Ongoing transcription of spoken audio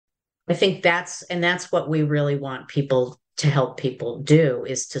I think that's what we really want people to help people do,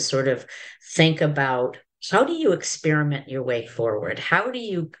 is to sort of think about, how do you experiment your way forward? How do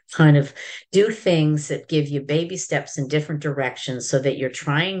you kind of do things that give you baby steps in different directions so that you're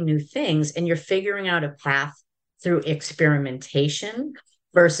trying new things and you're figuring out a path through experimentation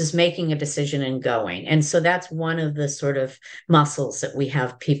versus making a decision and going. And so that's one of the sort of muscles that we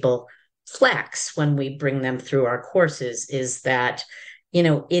have people flex when we bring them through our courses, is that,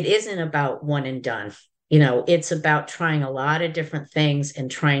 it isn't about one and done. It's about trying a lot of different things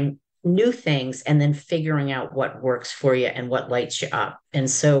and trying new things and then figuring out what works for you and what lights you up. And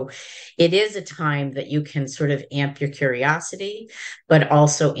so it is a time that you can sort of amp your curiosity, but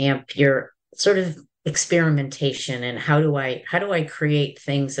also amp your sort of experimentation. And how do I create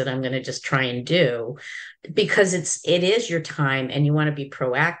things that I'm going to just try and do, because it is your time and you want to be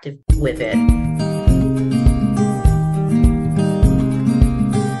proactive with it.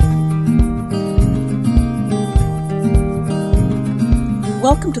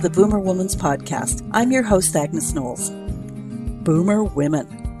 Welcome to the Boomer Woman's Podcast. I'm your host, Agnes Knowles. Boomer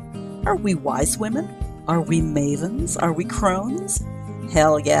women. Are we wise women? Are we mavens? Are we crones?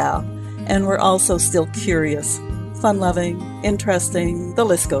 Hell yeah. And we're also still curious, fun-loving, interesting, the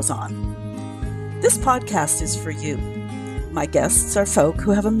list goes on. This podcast is for you. My guests are folk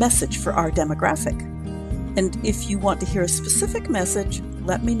who have a message for our demographic. And if you want to hear a specific message,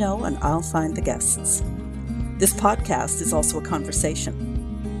 let me know and I'll find the guests. This podcast is also a conversation.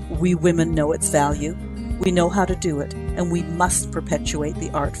 We women know its value, we know how to do it, and we must perpetuate the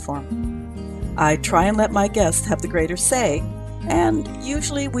art form. I try and let my guests have the greater say, and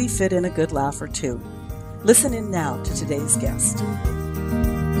usually we fit in a good laugh or two. Listen in now to today's guest.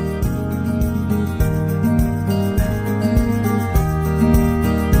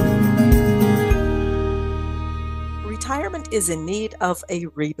 Retirement is in need of a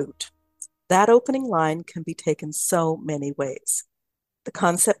reboot. That opening line can be taken so many ways. The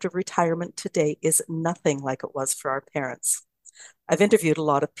concept of retirement today is nothing like it was for our parents. I've interviewed a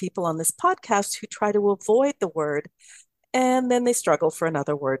lot of people on this podcast who try to avoid the word, and then they struggle for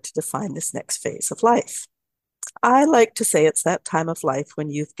another word to define this next phase of life. I like to say it's that time of life when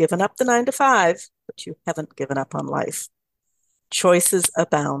you've given up the 9 to 5, but you haven't given up on life. Choices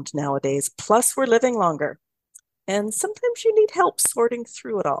abound nowadays, plus we're living longer, and sometimes you need help sorting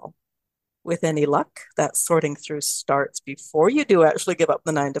through it all. With any luck, that sorting through starts before you do actually give up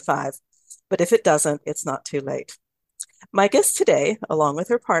the 9 to 5. But if it doesn't, it's not too late. My guest today, along with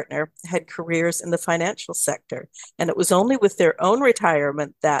her partner, had careers in the financial sector, and it was only with their own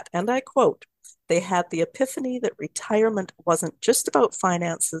retirement that, and I quote, they had the epiphany that retirement wasn't just about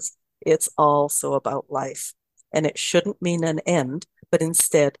finances, it's also about life. And it shouldn't mean an end, but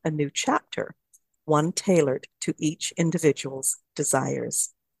instead a new chapter, one tailored to each individual's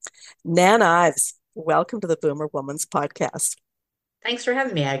desires. Nan Ives, welcome to the Boomer Woman's Podcast. Thanks for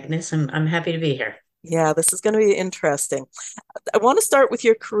having me, Agnes. I'm happy to be here. Yeah, this is going to be interesting. I want to start with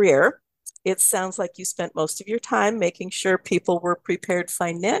your career. It sounds like you spent most of your time making sure people were prepared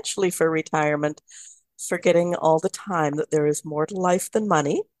financially for retirement, forgetting all the time that there is more to life than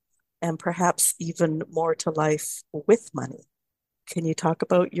money, and perhaps even more to life with money. Can you talk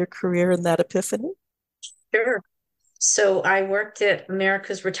about your career and that epiphany? Sure. So I worked at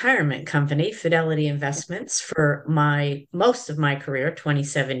America's retirement company, Fidelity Investments, for most of my career,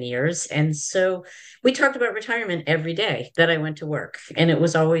 27 years. And so we talked about retirement every day that I went to work. And it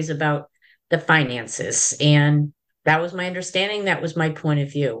was always about the finances. And that was my understanding. That was my point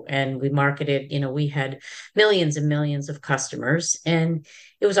of view. And we marketed, we had millions and millions of customers, and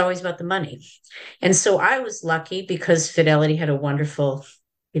it was always about the money. And so I was lucky because Fidelity had a wonderful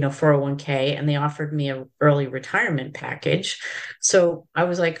 401k, and they offered me an early retirement package. So I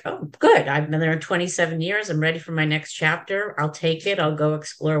was like, oh, good. I've been there 27 years. I'm ready for my next chapter. I'll take it. I'll go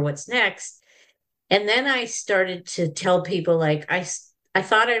explore what's next. And then I started to tell people, like, I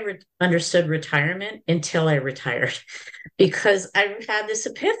thought I understood retirement until I retired, because I had this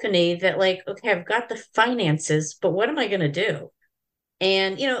epiphany that, like, okay, I've got the finances, but what am I going to do?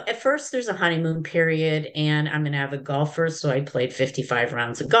 And, at first there's a honeymoon period, and I'm an avid golfer. So I played 55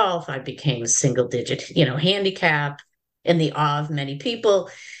 rounds of golf. I became a single digit, handicap in the awe of many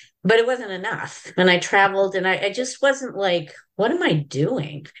people, but it wasn't enough. And I traveled, and I just wasn't like, what am I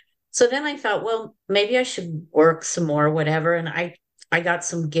doing? So then I thought, well, maybe I should work some more, whatever. And I got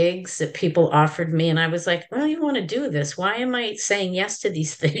some gigs that people offered me, and I was like, well, you want to do this? Why am I saying yes to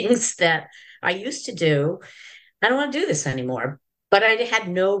these things that I used to do? I don't want to do this anymore. But I had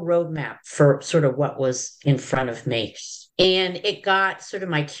no roadmap for sort of what was in front of me. And it got sort of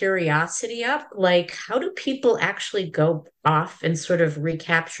my curiosity up. Like, how do people actually go off and sort of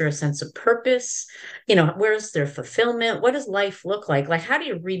recapture a sense of purpose? Where's their fulfillment? What does life look like? Like, how do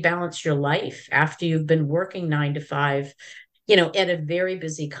you rebalance your life after you've been working 9 to 5, at a very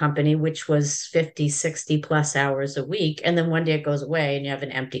busy company, which was 50, 60 plus hours a week. And then one day it goes away and you have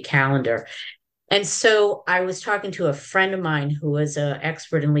an empty calendar. And so I was talking to a friend of mine who is an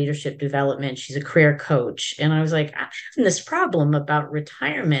expert in leadership development. She's a career coach. And I was like, I'm having this problem about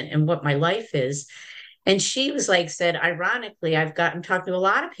retirement and what my life is. And she was like, said, ironically, I've gotten talking to a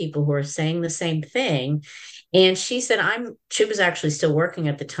lot of people who are saying the same thing. And she said, she was actually still working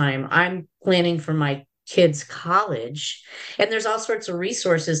at the time. I'm planning for my kids' college. And there's all sorts of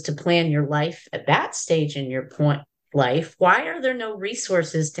resources to plan your life at that stage in your point life. Why are there no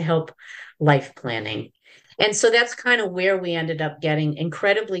resources to help life planning? And so that's kind of where we ended up getting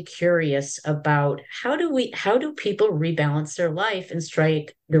incredibly curious about how do people rebalance their life and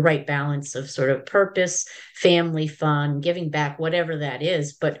strike the right balance of sort of purpose, family, fun, giving back, whatever that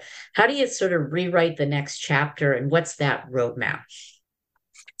is. But how do you sort of rewrite the next chapter and what's that roadmap?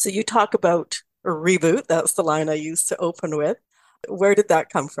 So you talk about a reboot. That's the line I used to open with. Where did that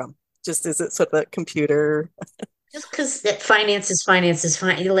come from? Just is it sort of that computer? Just because that finance is fine.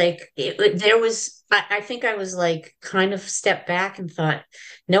 Like there was, I think I was like kind of stepped back and thought,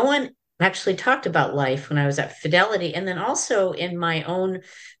 no one actually talked about life when I was at Fidelity. And then also in my own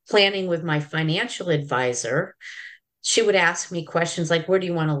planning with my financial advisor, she would ask me questions like, where do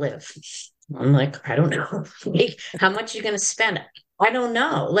you want to live? I'm like, I don't know. Like, how much are you going to spend? I don't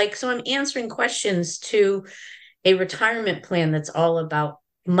know. Like, so I'm answering questions to a retirement plan that's all about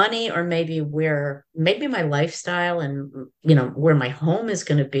money, or maybe my lifestyle and where my home is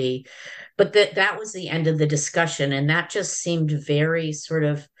going to be. But that was the end of the discussion, and that just seemed very sort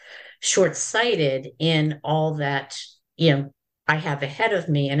of short-sighted in all that I have ahead of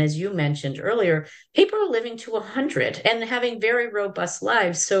me. And as you mentioned earlier, people are living to 100 and having very robust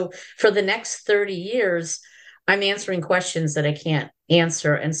lives. So for the next 30 years, I'm answering questions that I can't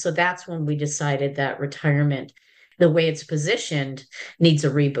answer. And so that's when we decided that retirement, the way it's positioned, needs a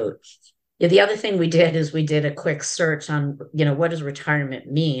reboot. Yeah, the other thing we did is we did a quick search on, what does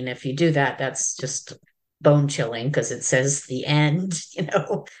retirement mean? If you do that, that's just bone chilling because it says the end,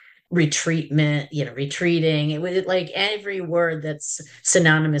 retreatment, retreating. It was like every word that's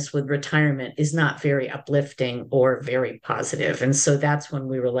synonymous with retirement is not very uplifting or very positive. And so that's when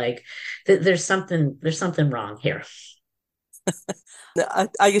we were like, there's something wrong here.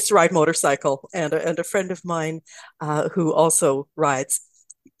 I used to ride motorcycle, and a friend of mine who also rides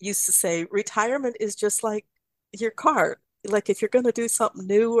used to say retirement is just like your car. Like if you're going to do something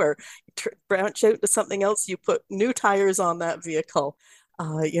new or branch out to something else, you put new tires on that vehicle.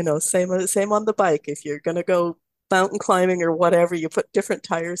 Same on the bike. If you're going to go mountain climbing or whatever, you put different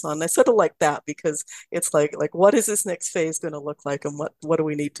tires on. I sort of like that because it's like what is this next phase going to look like, and what do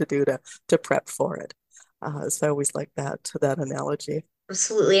we need to do to prep for it? So I always like that analogy.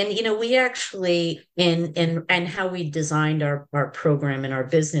 Absolutely. And we actually in how we designed our program and our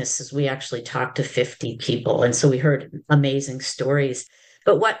business is we actually talked to 50 people. And so we heard amazing stories.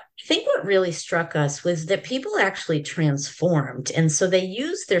 But what really struck us was that people actually transformed. And so they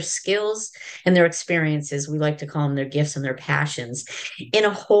used their skills and their experiences, we like to call them their gifts and their passions, in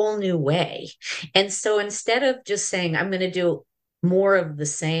a whole new way. And so instead of just saying, I'm going to do more of the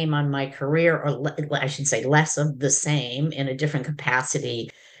same on my career, or I should say less of the same in a different capacity.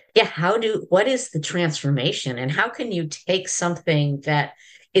 Yeah, what is the transformation, and how can you take something that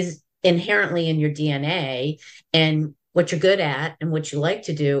is inherently in your DNA and what you're good at and what you like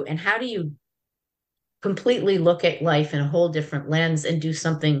to do, and how do you completely look at life in a whole different lens and do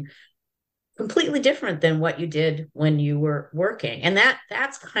something completely different than what you did when you were working. And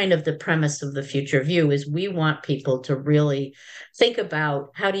that's kind of the premise of the future view, is we want people to really think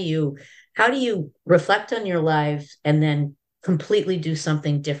about how do you reflect on your lives and then completely do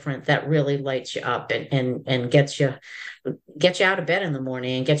something different that really lights you up and gets you out of bed in the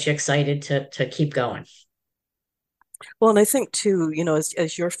morning and gets you excited to keep going. Well, and I think too,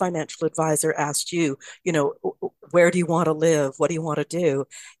 as your financial advisor asked you, where do you want to live? What do you want to do?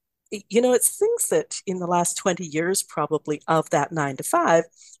 It's things that in the last 20 years, probably of that 9 to 5,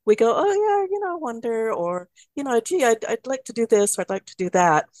 we go, oh, yeah, I wonder, or, gee, I'd like to do this, or I'd like to do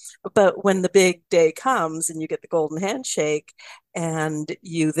that. But when the big day comes and you get the golden handshake, and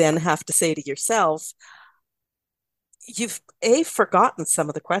you then have to say to yourself, you've forgotten some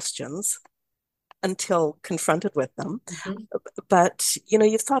of the questions until confronted with them. Mhm. But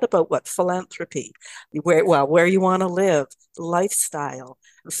you've thought about what philanthropy, where you want to live, lifestyle,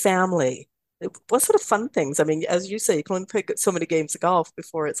 family. What sort of fun things? I mean, as you say, you can only play so many games of golf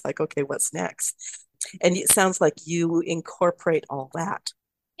before it's like, okay, what's next? And it sounds like you incorporate all that.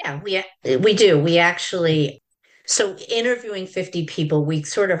 Yeah, we do. We actually, so interviewing 50 people, we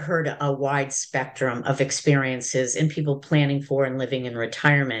sort of heard a wide spectrum of experiences in people planning for and living in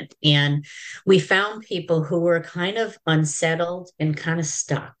retirement. And we found people who were kind of unsettled and kind of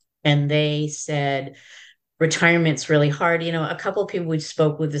stuck. And they said, retirement's really hard. A couple of people we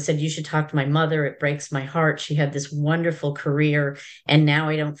spoke with that said, you should talk to my mother. It breaks my heart. She had this wonderful career, and now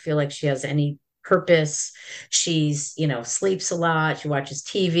I don't feel like she has any purpose. She's, sleeps a lot. She watches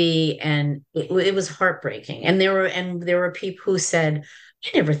TV, and it was heartbreaking. And there were people who said,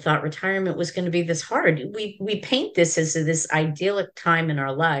 I never thought retirement was going to be this hard. We paint this as this idyllic time in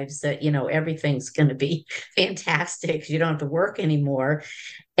our lives that, everything's going to be fantastic. You don't have to work anymore.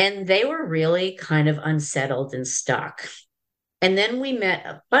 And they were really kind of unsettled and stuck. And then we met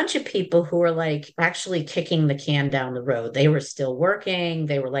a bunch of people who were like actually kicking the can down the road. They were still working.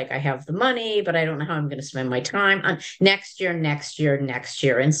 They were like, I have the money, but I don't know how I'm going to spend my time on next year, next year, next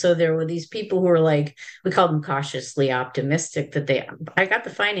year. And so there were these people who were like, we called them cautiously optimistic that I got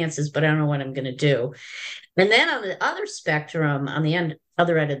the finances, but I don't know what I'm going to do. And then on the other spectrum, on the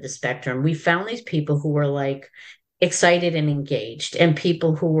other end of the spectrum, we found these people who were like excited and engaged, and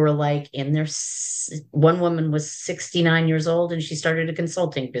people who were like in their, one woman was 69 years old and she started a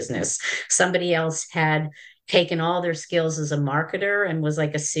consulting business. Somebody else had taken all their skills as a marketer and was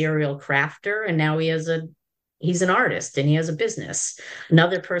like a serial crafter, and now he's an artist and he has a business.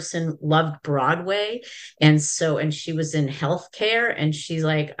 Another person loved Broadway. And she was in healthcare, and she's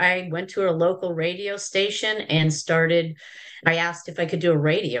like, I went to a local radio station and I asked if I could do a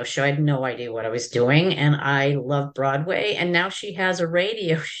radio show. I had no idea what I was doing. And I love Broadway. And now she has a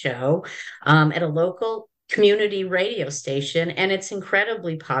radio show at a local community radio station, and it's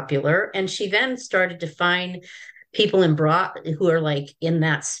incredibly popular. And she then started to find people who are like in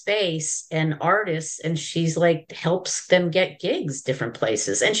that space and artists, and she's like helps them get gigs different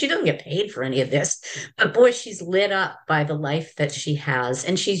places, and she doesn't get paid for any of this, but boy, she's lit up by the life that she has,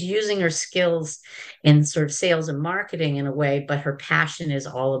 and she's using her skills in sort of sales and marketing in a way, but her passion is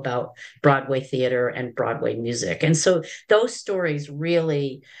all about Broadway theater and Broadway music. And so those stories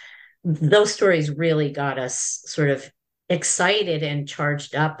really got us sort of excited and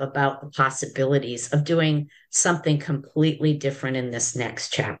charged up about the possibilities of doing something completely different in this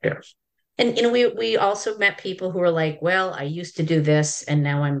next chapter. And we also met people who were like, well, I used to do this and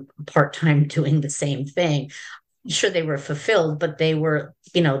now I'm part-time doing the same thing. Sure, they were fulfilled, but they were,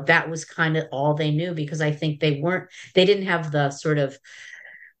 that was kind of all they knew, because I think they didn't have the sort of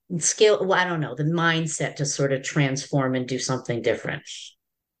skill, well, I don't know, the mindset to sort of transform and do something different.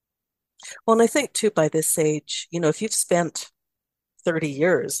 Well, and I think too, by this age, if you've spent 30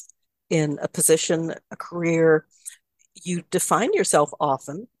 years in a position, a career, you define yourself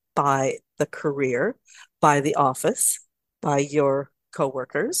often by the career, by the office, by your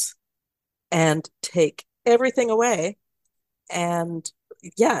coworkers, and take everything away. And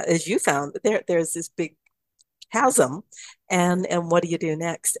yeah, as you found, there's this big chasm, and what do you do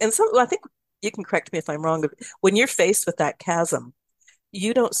next? And so I think you can correct me if I'm wrong. When you're faced with that chasm,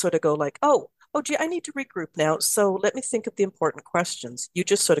 you don't sort of go like, oh, gee, I need to regroup now. So let me think of the important questions. You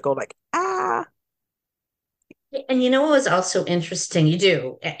just sort of go like, ah. And what was also interesting? You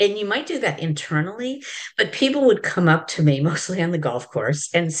do, and you might do that internally, but people would come up to me, mostly on the golf course,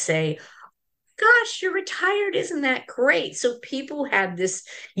 and say, gosh, you're retired. Isn't that great? So people had this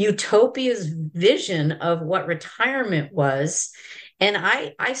utopia's vision of what retirement was. And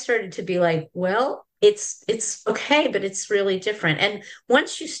I started to be like, well, it's okay, but it's really different. And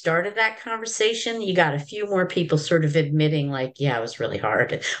once you started that conversation, you got a few more people sort of admitting, like, yeah, it was really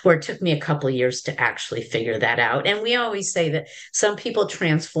hard, or it took me a couple of years to actually figure that out. And we always say that some people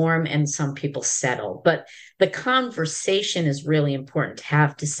transform and some people settle, but the conversation is really important to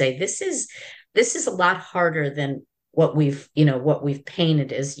have, to say, this is a lot harder than what we've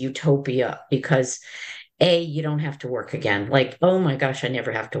painted as utopia, because you don't have to work again. Like, oh my gosh, I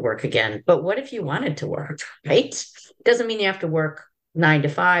never have to work again. But what if you wanted to work, right? Doesn't mean you have to work 9 to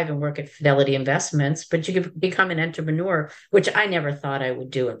 5 and work at Fidelity Investments, but you could become an entrepreneur, which I never thought I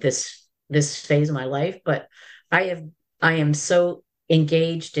would do at this phase of my life. But I am so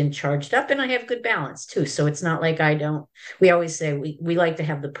engaged and charged up, and I have good balance too. So it's not like I don't. We always say we like to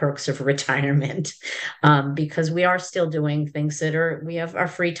have the perks of retirement, because we are still doing things we have our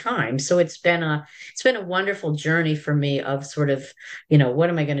free time. So it's been a wonderful journey for me of sort of, what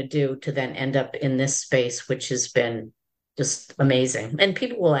am I going to do to then end up in this space, which has been just amazing. And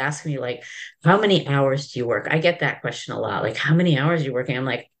people will ask me, like, how many hours do you work? I get that question a lot. Like, how many hours are you working? I'm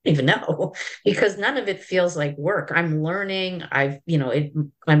like, I don't even know because none of it feels like work. I'm learning. I'm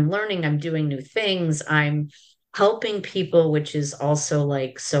learning, I'm doing new things. I'm helping people, which is also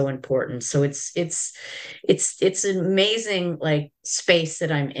like so important. So it's an amazing like space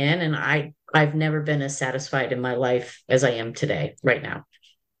that I'm in. And I've never been as satisfied in my life as I am today, right now.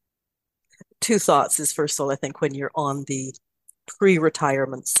 Two thoughts is first of all, I think when you're on the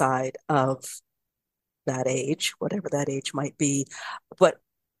pre-retirement side of that age, whatever that age might be, what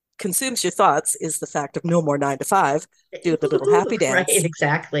consumes your thoughts is the fact of no more 9 to 5, do the little happy Right, dance.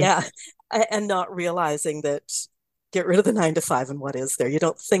 exactly. Yeah. And not realizing that get rid of the 9 to 5 and what is there. You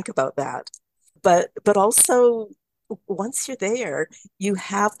don't think about that. But also once you're there, you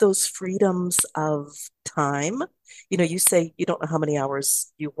have those freedoms of time. You say you don't know how many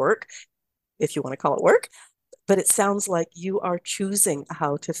hours you work, if you want to call it work, but it sounds like you are choosing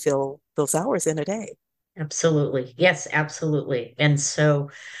how to fill those hours in a day. Absolutely. Yes, absolutely. And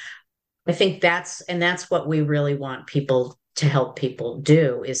so I think that's what we really want people to help people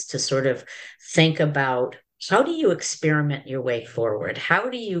do is to sort of think about how do you experiment your way forward? How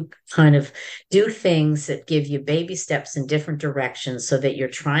do you kind of do things that give you baby steps in different directions so that you're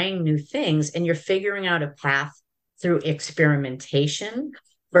trying new things and you're figuring out a path through experimentation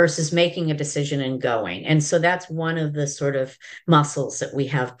versus making a decision and going. And so that's one of the sort of muscles that we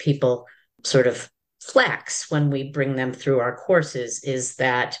have people sort of flex when we bring them through our courses is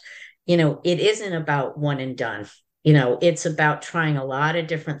that it isn't about one and done. It's about trying a lot of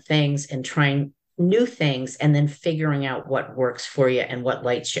different things and trying new things and then figuring out what works for you and what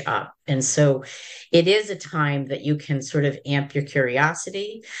lights you up. And so it is a time that you can sort of amp your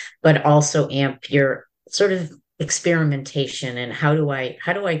curiosity, but also amp your sort of experimentation and how do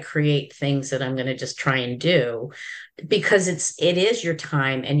I create things that I'm going to just try and do because it is your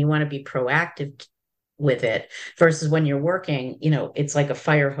time and you want to be proactive with it versus when you're working, it's like a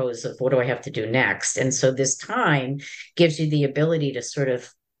fire hose of what do I have to do next? And so this time gives you the ability to sort of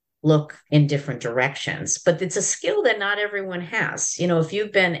look in different directions. But it's a skill that not everyone has. If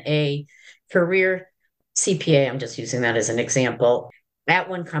you've been a career CPA, I'm just using that as an example, at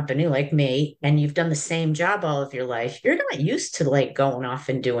one company like me, and you've done the same job all of your life, you're not used to like going off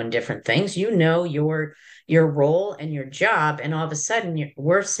and doing different things. Your role and your job, and all of a sudden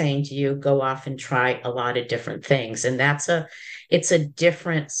we're saying to you, go off and try a lot of different things. And it's a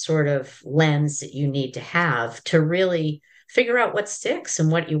different sort of lens that you need to have to really figure out what sticks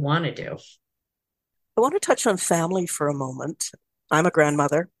and what you want to do. I want to touch on family for a moment. I'm a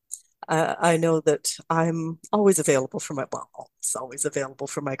grandmother. I know that I'm always available for almost always available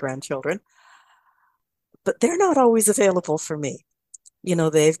for my grandchildren, but they're not always available for me.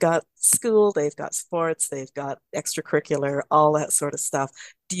 They've got school, they've got sports, they've got extracurricular, all that sort of stuff.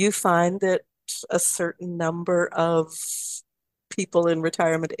 Do you find that a certain number of people in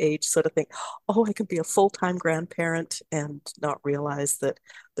retirement age sort of think, oh, I can be a full-time grandparent and not realize that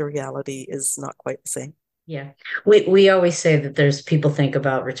the reality is not quite the same? Yeah. We always say that there's people think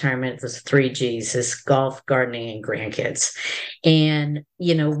about retirement as three G's is golf, gardening, and grandkids. And,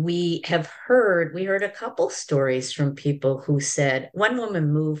 we heard a couple stories from people who said one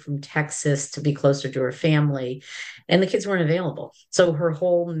woman moved from Texas to be closer to her family and the kids weren't available. So her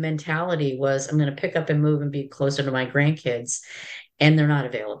whole mentality was, I'm going to pick up and move and be closer to my grandkids, and they're not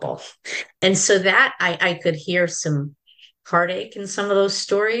available. And so that I could hear some heartache in some of those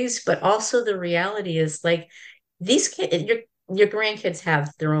stories, but also the reality is like these kids, your grandkids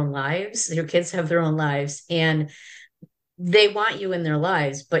have their own lives, your kids have their own lives, and they want you in their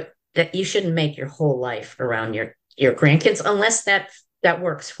lives, but that you shouldn't make your whole life around your grandkids unless that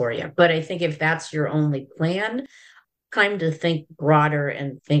works for you. But I think if that's your only plan, time to think broader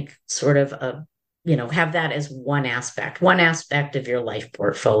and think sort of have that as one aspect of your life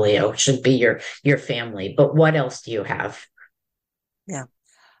portfolio should be your family, but what else do you have? Yeah.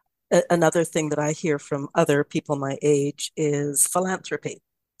 Another thing that I hear from other people my age is philanthropy.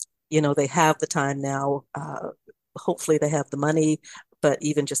 They have the time now. Hopefully, they have the money, but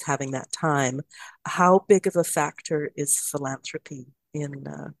even just having that time, how big of a factor is philanthropy in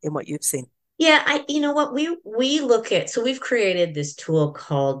what you've seen? Yeah, you know what, we look at, so we've created this tool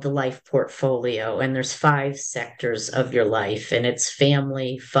called the life portfolio, and there's 5 sectors of your life, and it's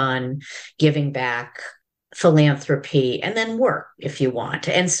family, fun, giving back, philanthropy, and then work if you want.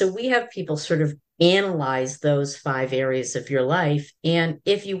 And so we have people sort of analyze those 5 areas of your life. And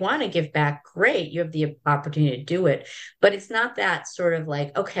if you want to give back, great, you have the opportunity to do it. But it's not that sort of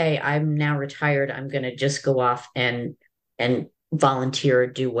like, okay, I'm now retired, I'm going to just go off and volunteer or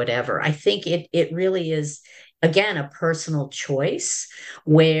do whatever. I think it really is again, a personal choice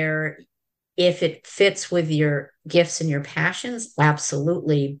where if it fits with your gifts and your passions,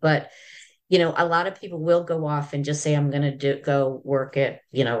 absolutely. But a lot of people will go off and just say, I'm going to go work at,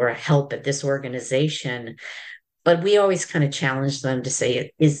 or help at this organization. But we always kind of challenge them to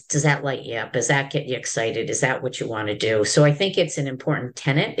say, does that light you up? Does that get you excited? Is that what you want to do? So I think it's an important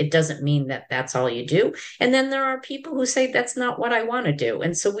tenet. It doesn't mean that that's all you do. And then there are people who say, that's not what I want to do.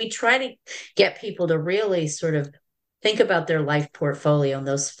 And so we try to get people to really sort of think about their life portfolio in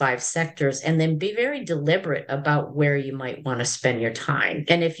those five sectors and then be very deliberate about where you might want to spend your time.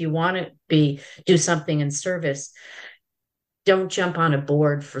 And if you want to do something in service, don't jump on a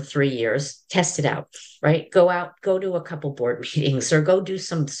board for 3 years. Test it out, right? Go out, go to a couple board meetings or go do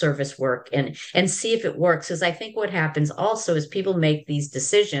some service work and see if it works. Because I think what happens also is people make these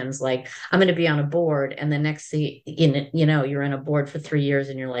decisions like, I'm going to be on a board, and the next thing you're in a board for 3 years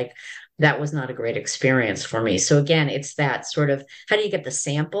and you're like, that was not a great experience for me. So again, it's that sort of, how do you get the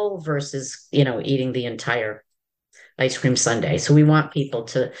sample versus eating the entire ice cream sundae? So we want people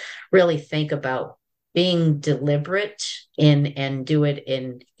to really think about being deliberate in and do it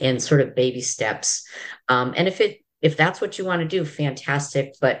in sort of baby steps. And if that's what you want to do,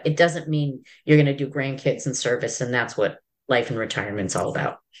 fantastic. But it doesn't mean you're going to do grandkids in service, and that's what life and retirement's all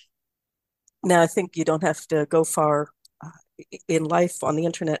about. Now, I think you don't have to go far in life, on the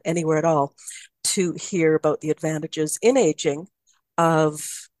internet, anywhere at all, to hear about the advantages in aging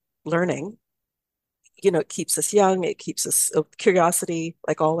of learning. It keeps us young, it keeps us curiosity,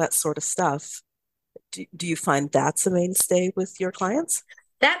 like all that sort of stuff. Do you find that's a mainstay with your clients?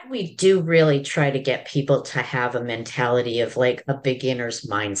 That we do really try to get people to have a mentality of like a beginner's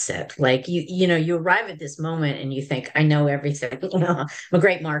mindset. Like you arrive at this moment and you think, I know everything. I'm a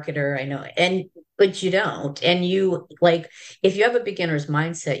great marketer. I know, but you don't. And you like, if you have a beginner's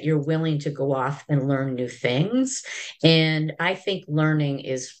mindset, you're willing to go off and learn new things. And I think learning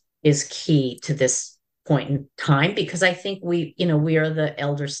is key to this point in time, because I think we are the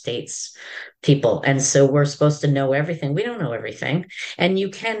elder states people. And so we're supposed to know everything. We don't know everything. And you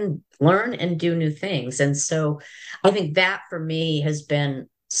can learn and do new things. And so I think that for me has been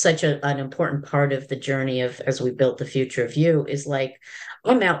such an important part of the journey of as we built the future of you is like,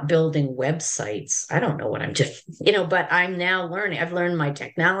 I'm out building websites. I don't know what I'm doing, but I'm now learning. I've learned my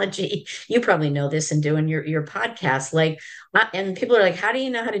technology. You probably know this in doing your podcast. Like, and people are like, how do you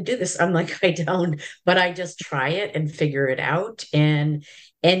know how to do this? I'm like, I don't, but I just try it and figure it out.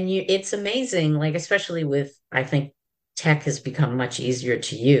 It's amazing, like, especially with, I think tech has become much easier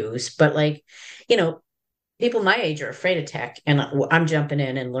to use, but like, you know, people my age are afraid of tech, and I'm jumping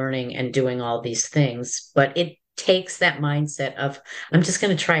in and learning and doing all these things, but it takes that mindset of I'm just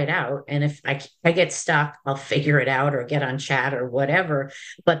going to try it out, and if I get stuck, I'll figure it out or get on chat or whatever.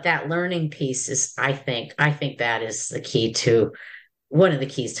 But that learning piece is, I think that is the key to one of the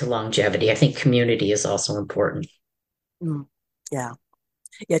keys to longevity. I think community is also important. Mm, yeah.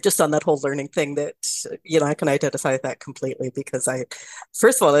 Yeah, just on that whole learning thing that, I can identify that completely because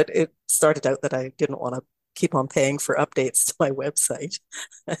first of all, it started out that I didn't want to keep on paying for updates to my website.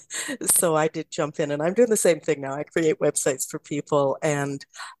 So I did jump in and I'm doing the same thing now. I create websites for people and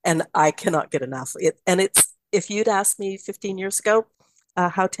I cannot get enough. If you'd asked me 15 years ago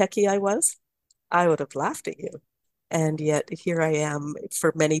how techie I was, I would have laughed at you. And yet here I am.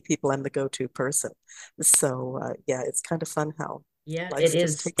 For many people, I'm the go-to person. So yeah, it's kind of fun how Yeah, it life just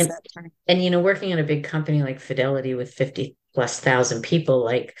is. takes that turn. And working in a big company like Fidelity with 50 plus thousand people,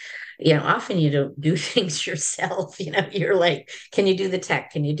 like, often you don't do things yourself. You're like, can you do the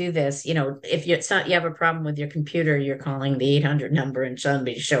tech? Can you do this? If it's not, you have a problem with your computer, you're calling the 800 number and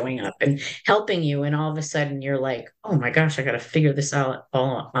somebody's showing up and helping you. And all of a sudden you're like, oh my gosh, I got to figure this out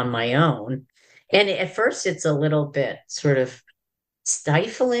all on my own. And at first it's a little bit sort of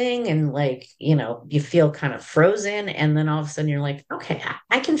stifling and like you feel kind of frozen, and then all of a sudden you're like, okay,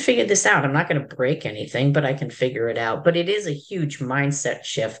 I can figure this out. I'm not going to break anything, but I can figure it out. But it is a huge mindset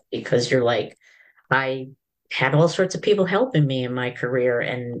shift because you're like, I had all sorts of people helping me in my career,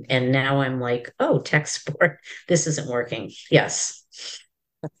 and now I'm like, oh, tech support, this isn't working. Yes.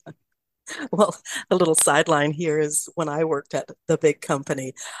 Well, a little sideline here is when I worked at the big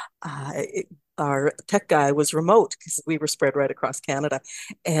company, our tech guy was remote because we were spread right across Canada.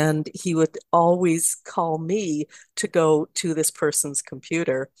 And he would always call me to go to this person's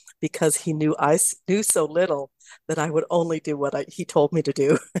computer because he knew I knew so little that I would only do what he told me to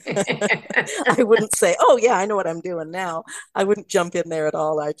do. I wouldn't say, oh, yeah, I know what I'm doing now. I wouldn't jump in there at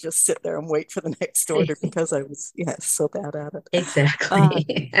all. I'd just sit there and wait for the next order because I was, yeah, so bad at it. Uh,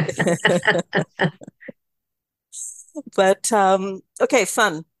 Exactly. but okay,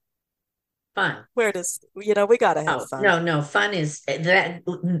 fun. Fun. Where does, we got to have Oh, fun. no, no. Fun is that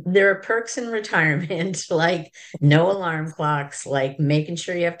there are perks in retirement, like no alarm clocks, like making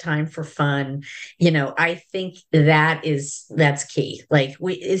sure you have time for fun. I think that's key. Like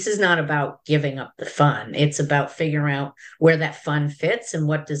this is not about giving up the fun. It's about figuring out where that fun fits and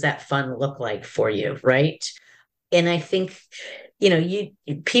what does that fun look like for you, right? And I think, you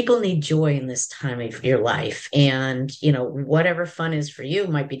people need joy in this time of your life. And, whatever fun is for you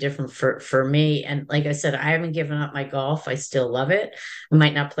might be different for me. And like I said, I haven't given up my golf. I still love it. I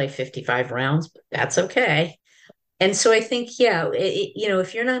might not play 55 rounds, but that's okay. And so I think, yeah,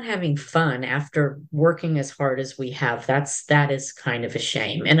 if you're not having fun after working as hard as we have, that is kind of a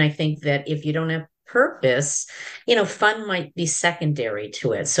shame. And I think that if you don't have purpose, fun might be secondary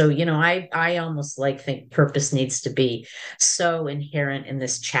to it. So, I almost think purpose needs to be so inherent in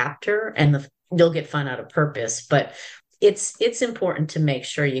this chapter, and you'll get fun out of purpose, but it's important to make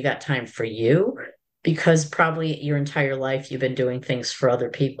sure you got time for you, because probably your entire life you've been doing things for other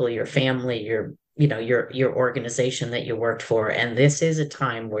people, your family, your organization that you worked for, and this is a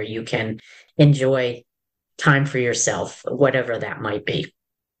time where you can enjoy time for yourself, whatever that might be.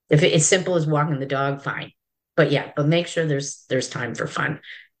 If it's simple as walking the dog, fine, but yeah, but make sure there's time for fun.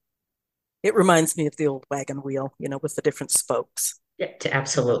 It reminds me of the old wagon wheel, with the different spokes. Yeah,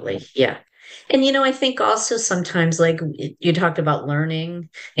 absolutely. Yeah. And I think also sometimes, like you talked about learning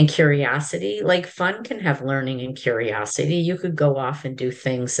and curiosity, like fun can have learning and curiosity. You could go off and do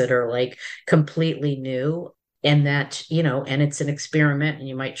things that are like completely new, and that, and it's an experiment and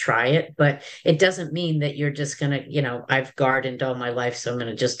you might try it, but it doesn't mean that you're just gonna, I've gardened all my life, so I'm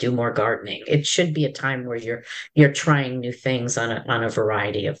gonna just do more gardening. It should be a time where you're trying new things on a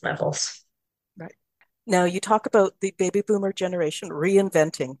variety of levels. Right. Now, you talk about the baby boomer generation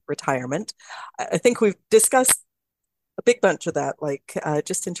reinventing retirement. I think we've discussed a big bunch of that, like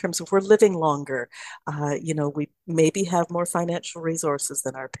just in terms of we're living longer. We maybe have more financial resources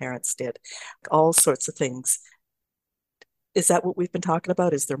than our parents did, all sorts of things. Is that what we've been talking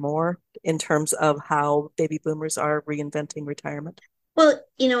about? Is there more in terms of how baby boomers are reinventing retirement? Well,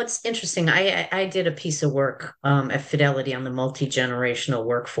 it's interesting. I did a piece of work at Fidelity on the multi-generational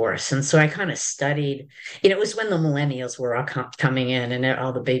workforce. And so I kind of studied, it was when the millennials were all coming in, and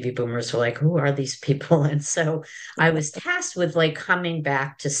all the baby boomers were like, who are these people? And so I was tasked with like coming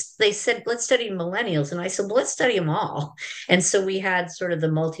back they said, let's study millennials. And I said, well, let's study them all. And so we had sort of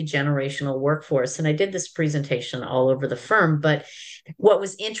the multi-generational workforce. And I did this presentation all over the firm. But what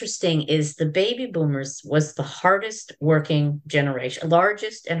was interesting is the baby boomers was the hardest working generation,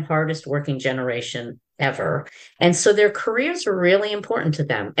 largest and hardest working generation ever. And so their careers were really important to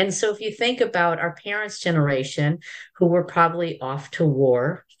them. And so if you think about our parents' generation, who were probably off to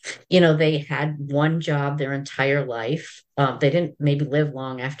war, they had one job their entire life. They didn't maybe live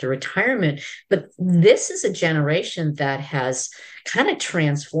long after retirement, but this is a generation that has kind of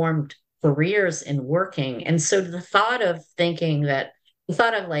transformed careers and working. And so the thought of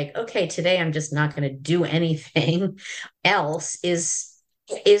like, okay, today I'm just not going to do anything else is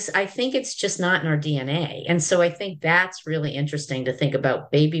I think it's just not in our DNA. And so I think that's really interesting to think about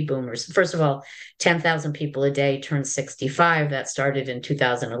baby boomers. First of all, 10,000 people a day turn 65. That started in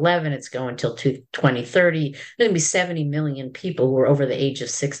 2011. It's going till 2030. There's going to be 70 million people who are over the age of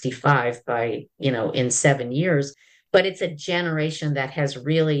 65 by, in 7 years. But it's a generation that has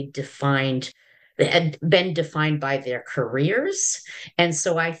really had been defined by their careers. And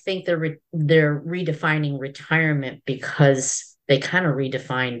so I think they're redefining retirement because they kind of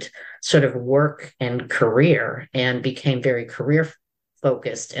redefined sort of work and career and became very career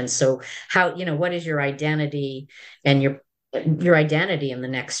focused. And so what is your identity, and your identity in the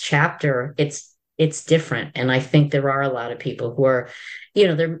next chapter? It's different. And I think there are a lot of people who are,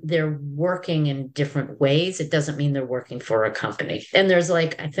 they're working in different ways. It doesn't mean they're working for a company. And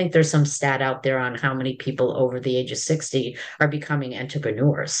I think there's some stat out there on how many people over the age of 60 are becoming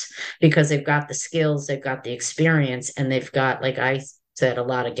entrepreneurs, because they've got the skills, they've got the experience, and they've got, like I said, a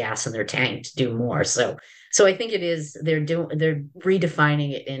lot of gas in their tank to do more. So I think they're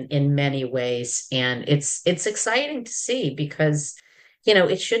redefining it in many ways. And it's exciting to see, because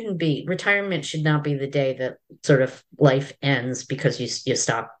retirement should not be the day that sort of life ends because you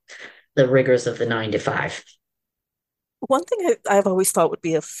stop the rigors of the 9 to 5. One thing I've always thought would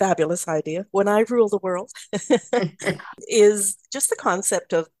be a fabulous idea when I rule the world is just the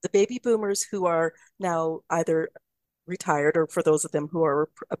concept of the baby boomers who are now either retired, or for those of them who are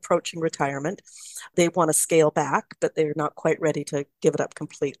approaching retirement, they want to scale back, but they're not quite ready to give it up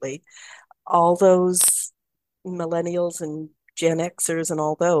completely. All those millennials and Gen Xers and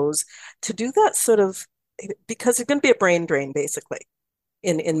all those to do that sort of, because there's going to be a brain drain basically.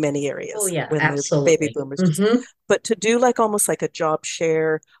 in many Oh areas yeah, when the baby absolutely. boomers just, but to do like almost like a job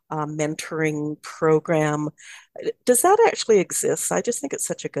share mentoring program, does that actually exist? I just think it's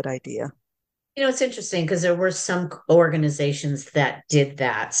such a good idea. It's interesting because there were some organizations that did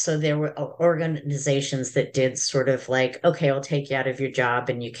that. So there were organizations that did sort of like, okay, I'll take you out of your job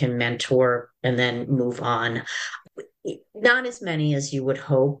and you can mentor and then move on. Not as many as you would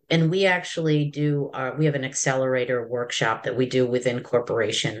hope. And we actually we have an accelerator workshop that we do within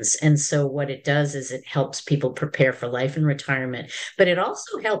corporations. And so what it does is it helps people prepare for life and retirement, but it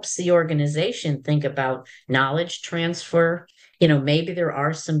also helps the organization think about knowledge transfer. Maybe there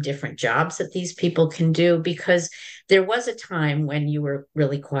are some different jobs that these people can do because there was a time when you were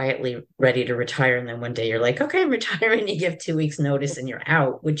really quietly ready to retire. And then one day you're like, okay, I'm retiring. You give 2 weeks notice and you're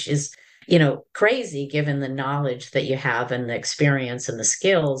out, which is crazy given the knowledge that you have and the experience and the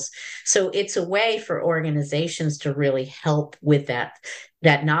skills. So it's a way for organizations to really help with that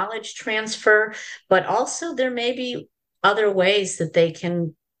knowledge transfer, but also there may be other ways that they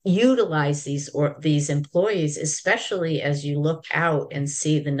can utilize these employees, especially as you look out and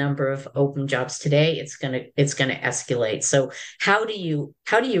see the number of open jobs today. It's going to escalate. So how do you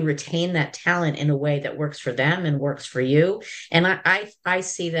retain that talent in a way that works for them and works for you? And I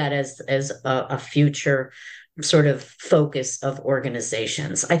see that as a future sort of focus of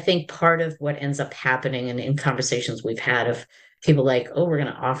organizations. I think part of what ends up happening in conversations we've had of people like, oh, we're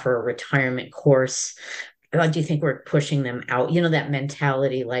going to offer a retirement course. Do you think we're pushing them out? That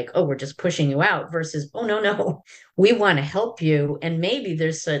mentality like, oh, we're just pushing you out versus, oh, no, no, we want to help you. And maybe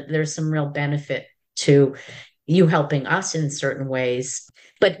there's some real benefit to you helping us in certain ways.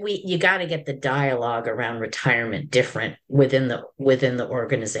 But you got to get the dialogue around retirement different within the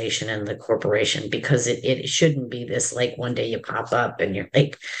organization and the corporation because it shouldn't be this like one day you pop up and you're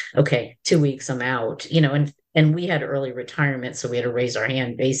like, okay, 2 weeks I'm out, and we had early retirement, so we had to raise our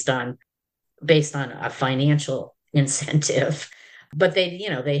hand based on a financial incentive. But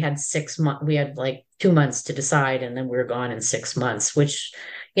they had 6 months. We had like 2 months to decide, and then we were gone in 6 months. Which,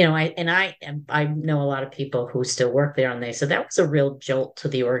 I know a lot of people who still work there, and they said that was a real jolt to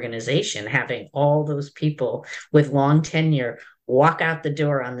the organization having all those people with long tenure walk out the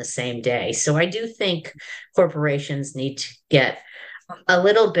door on the same day. So I do think corporations need to get a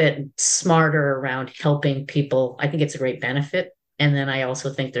little bit smarter around helping people. I think it's a great benefit. And then I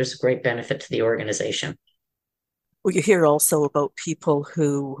also think there's a great benefit to the organization. Well, you hear also about people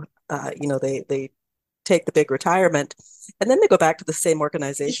who, they take the big retirement and then they go back to the same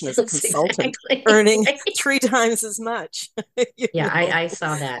organization as a Yes, consultant, exactly. earning 3 times as much. you Yeah, know. I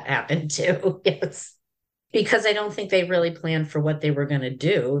saw that happen too. Yes. Because I don't think they really planned for what they were going to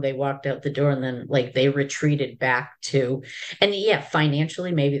do. They walked out the door and then like they retreated back to, and yeah,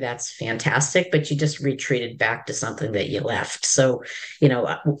 financially, maybe that's fantastic, but you just retreated back to something that you left. So,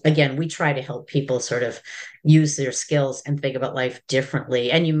 again, we try to help people sort of use their skills and think about life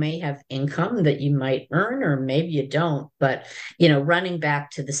differently. And you may have income that you might earn, or maybe you don't, but, running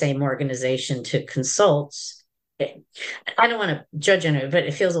back to the same organization to consult. I don't want to judge it, but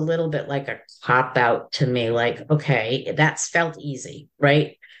it feels a little bit like a cop out to me. Like, okay, that's felt easy,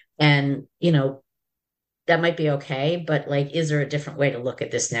 right? And, that might be okay, but like, is there a different way to look at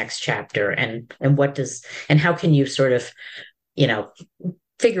this next chapter? And how can you sort of, you know,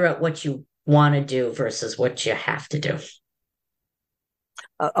 figure out what you want to do versus what you have to do?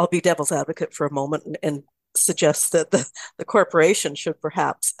 I'll be devil's advocate for a moment and suggest that the corporation should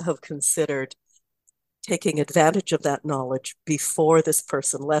perhaps have considered taking advantage of that knowledge before this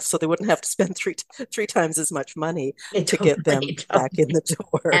person left so they wouldn't have to spend three times as much money It to get them totally, back in the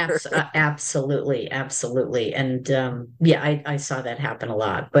door. absolutely, absolutely. And yeah, I saw that happen a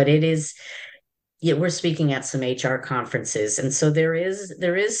lot, but it is, yeah, we're speaking at some HR conferences. And so there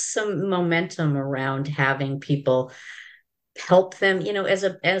is some momentum around having people help them, as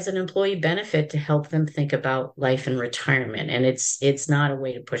an employee benefit to help them think about life and retirement. And it's not a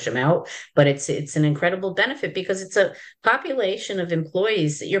way to push them out, but it's an incredible benefit because it's a population of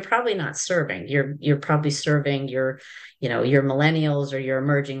employees that you're probably not serving. You're probably serving your millennials or your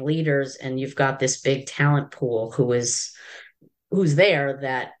emerging leaders, and you've got this big talent pool who's there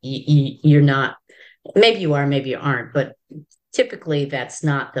that you're not. Maybe you are, maybe you aren't, but typically that's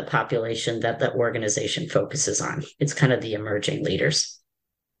not the population that the organization focuses on. It's kind of the emerging leaders.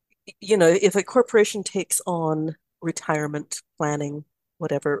 If a corporation takes on retirement planning,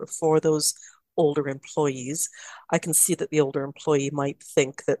 whatever, for those older employees, I can see that the older employee might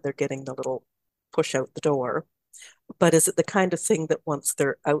think that they're getting the little push out the door. But is it the kind of thing that once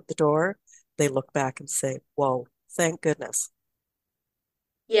they're out the door, they look back and say, whoa, thank goodness?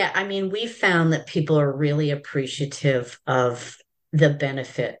 Yeah, I mean, we found that people are really appreciative of the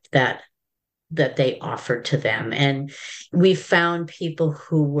benefit that they offered to them. And we found people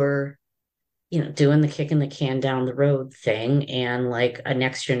who were, doing the kicking the can down the road thing and like a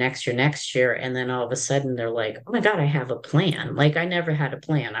next year, next year, next year. And then all of a sudden they're like, oh my God, I have a plan. Like I never had a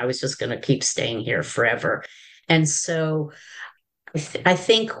plan. I was just going to keep staying here forever. And so I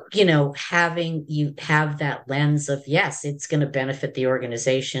think, having you have that lens of, yes, it's going to benefit the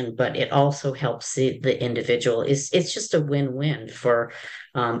organization, but it also helps the individual is it's just a win-win for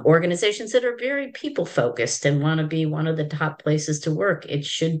organizations that are very people focused and want to be one of the top places to work. It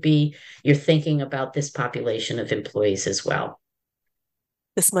should be you're thinking about this population of employees as well.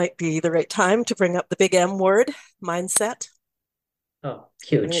 This might be the right time to bring up the big M word, mindset. Oh,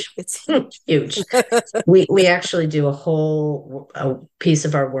 huge. It's huge. Huge. We actually do a piece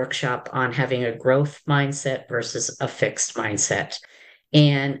of our workshop on having a growth mindset versus a fixed mindset.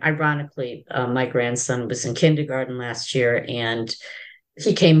 And ironically, my grandson was in kindergarten last year, and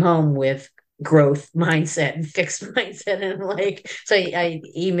he came home with growth mindset and fixed mindset. And like, so I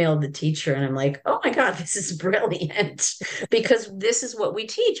emailed the teacher and I'm like, oh my God, this is brilliant because this is what we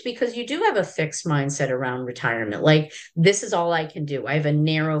teach because you do have a fixed mindset around retirement. Like, this is all I can do. I have a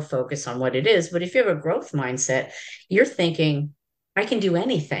narrow focus on what it is. But if you have a growth mindset, you're thinking, I can do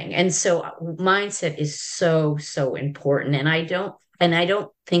anything. And so mindset is so, so important. And I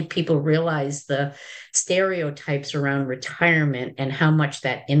don't think people realize the stereotypes around retirement and how much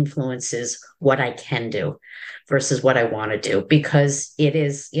that influences what I can do versus what I want to do because it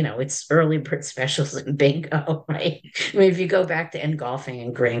is, it's early bird specials and bingo, right? I mean, if you go back to end golfing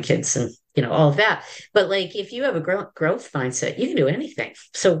and grandkids and all of that, but like if you have a growth mindset, you can do anything.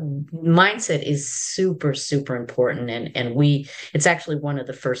 So mindset is super, super important, and it's actually one of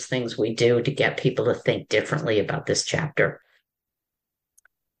the first things we do to get people to think differently about this chapter.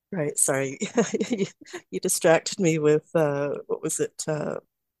 Right. Sorry. You distracted me with what was it?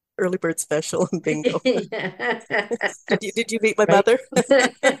 Early bird special and bingo. Did you meet my Right. mother?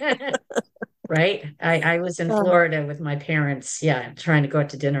 Right. I was in Uh, Florida with my parents. Yeah, trying to go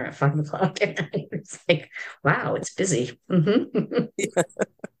out to dinner at 5 o'clock. And it's like, wow, it's busy. yeah.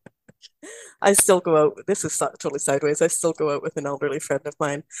 I still go out. This is totally sideways. I still go out with an elderly friend of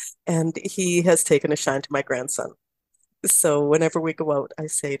mine, and he has taken a shine to my grandson. So whenever we go out, I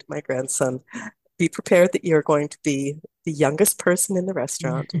say to my grandson, be prepared that you're going to be the youngest person in the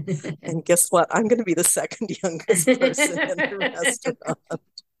restaurant. And guess what? I'm going to be the second youngest person in the restaurant.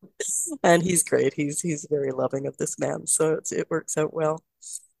 And he's great. He's very loving of this man. So it works out well.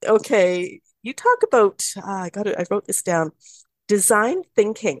 Okay. You talk about, I got it. I wrote this down. Design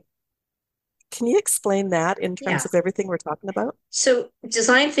thinking. Can you explain that in terms Yeah. of everything we're talking about? So,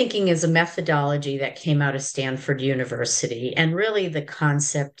 design thinking is a methodology that came out of Stanford University. And really, the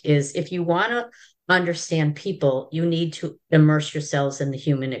concept is if you want to understand people, you need to immerse yourselves in the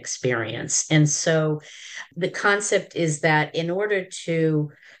human experience. And so, the concept is that in order to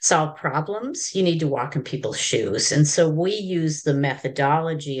solve problems, you need to walk in people's shoes. And so we use the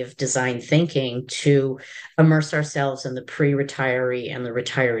methodology of design thinking to immerse ourselves in the pre-retiree and the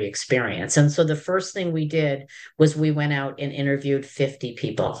retiree experience. And so the first thing we did was we went out and interviewed 50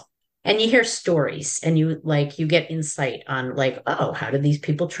 people. And you hear stories and you get insight on like, oh, how did these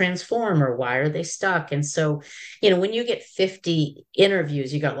people transform or why are they stuck? And so when you get 50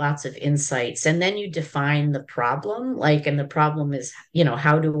 interviews, you got lots of insights. And then you define the problem. And the problem is,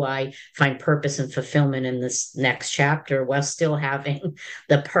 how do I find purpose and fulfillment in this next chapter while still having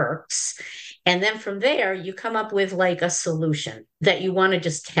the perks? And then from there, you come up with like a solution that you want to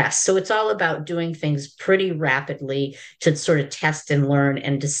just test. So it's all about doing things pretty rapidly to sort of test and learn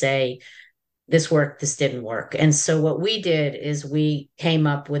and to say, this worked, this didn't work. And so what we did is we came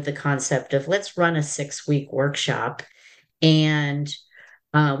up with the concept of let's run a 6-week workshop. And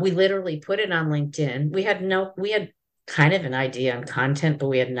we literally put it on LinkedIn. We had kind of an idea on content, but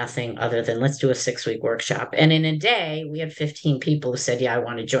we had nothing other than let's do a 6-week workshop. And in a day, we had 15 people who said, yeah, I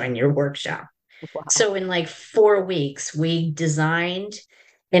want to join your workshop. Wow. So in like 4 weeks, we designed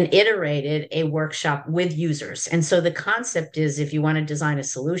and iterated a workshop with users. And so the concept is if you want to design a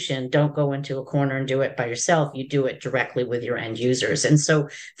solution, don't go into a corner and do it by yourself. You do it directly with your end users. And so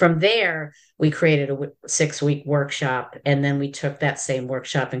from there, we created a 6-week workshop. And then we took that same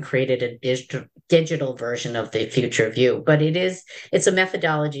workshop and created a digital version of the future of you. But it's a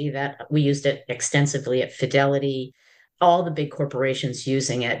methodology that we used it extensively at Fidelity, all the big corporations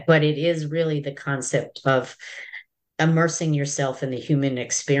using it. But it is really the concept of immersing yourself in the human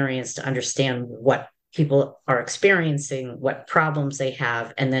experience to understand what people are experiencing, what problems they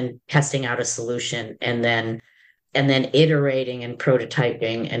have, and then testing out a solution and then and then iterating and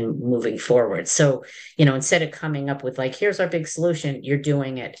prototyping and moving forward. So, instead of coming up with like, here's our big solution, you're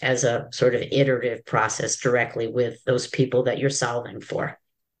doing it as a sort of iterative process directly with those people that you're solving for.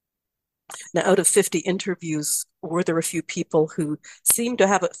 Now, out of 50 interviews, were there a few people who seemed to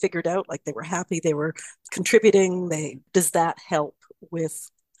have it figured out, like they were happy, they were contributing? Does that help with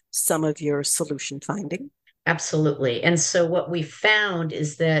some of your solution finding? Absolutely. And so what we found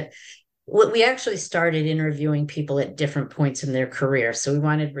is that what we actually started interviewing people at different points in their career. So we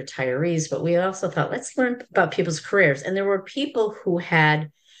wanted retirees, but we also thought, let's learn about people's careers. And there were people who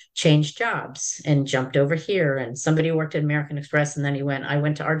had changed jobs and jumped over here. And somebody worked at American Express and then I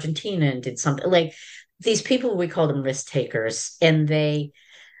went to Argentina and did something like these people, we call them risk takers. And they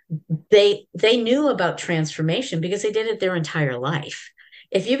knew about transformation because they did it their entire life.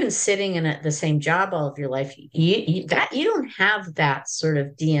 If you've been sitting in the same job all of your life, you don't have that sort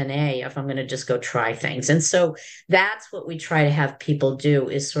of DNA of I'm going to just go try things. And so that's what we try to have people do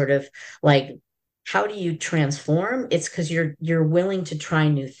is sort of like, how do you transform? It's because you're willing to try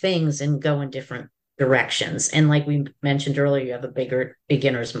new things and go in different directions. And like we mentioned earlier, you have a bigger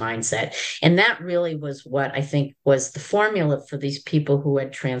beginner's mindset. And that really was what I think was the formula for these people who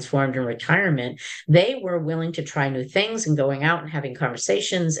had transformed in retirement. They were willing to try new things and going out and having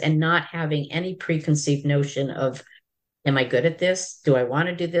conversations and not having any preconceived notion of, am I good at this? Do I want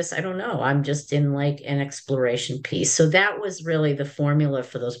to do this? I don't know. I'm just in like an exploration piece. So that was really the formula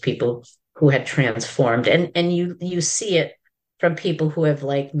for those people who had transformed. And you see it from people who have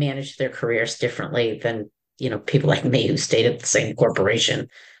like managed their careers differently than, people like me who stayed at the same corporation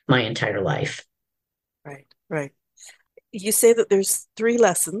my entire life. Right, right. You say that there's three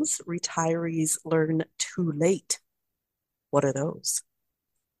lessons retirees learn too late. What are those?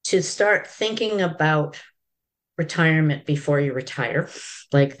 To start thinking about retirement before you retire,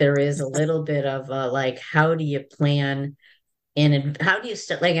 like there is a little bit of like, how do you plan and how do you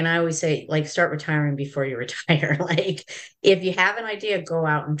start, like, and I always say like start retiring before you retire. Like if you have an idea, go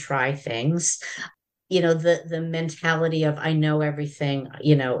out and try things. The mentality of I know everything,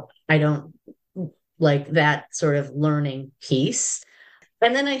 I don't like that sort of learning piece.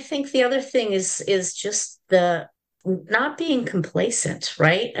 And then I think the other thing is just the not being complacent,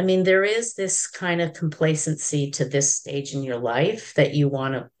 right? I mean, there is this kind of complacency to this stage in your life that you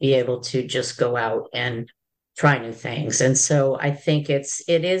want to be able to just go out and try new things. And so I think it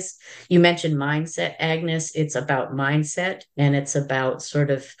is, you mentioned mindset, Agnes. It's about mindset and it's about sort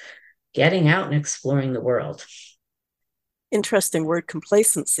of getting out and exploring the world. Interesting word,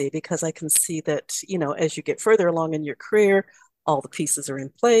 complacency, because I can see that, as you get further along in your career, all the pieces are in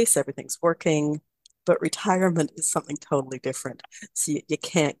place, everything's working, but retirement is something totally different. So you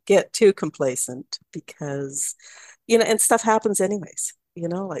can't get too complacent because, and stuff happens anyways,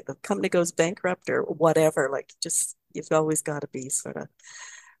 like the company goes bankrupt or whatever, like just, you've always got to be sort of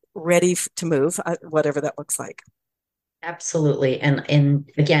ready to move, whatever that looks like. Absolutely. And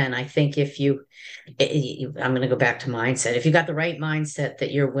again, I think if I'm going to go back to mindset. If you got the right mindset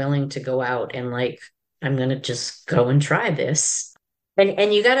that you're willing to go out and like, I'm going to just go and try this.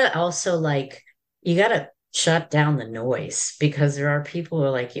 And you got to also like, you got to shut down the noise because there are people who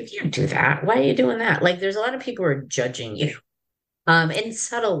are like, you can't do that. Why are you doing that? Like there's a lot of people who are judging you in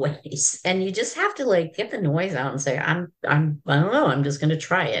subtle ways. And you just have to like get the noise out and say, I don't know, I'm just going to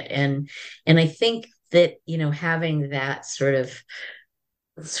try it. And I think that, having that sort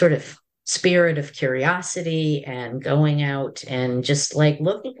of spirit of curiosity and going out and just like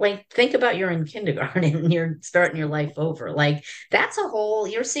look like think about you're in kindergarten and you're starting your life over. Like that's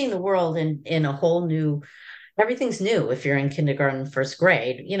you're seeing the world in a whole new everything's new if you're in kindergarten, first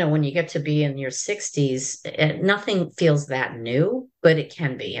grade. When you get to be in your 60s, nothing feels that new, but it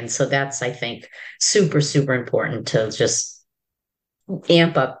can be. And so that's, I think, super, super important to just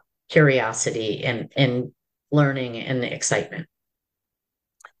amp up curiosity and learning and excitement.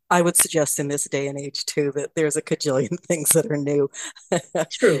 I would suggest in this day and age too that there's a cajillion things that are new.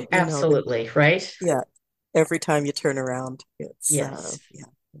 True, That absolutely, right? yeah, every time you turn around, Yes. yeah,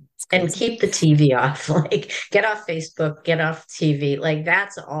 it's And crazy. keep the TV off. Like get off Facebook, get off TV. Like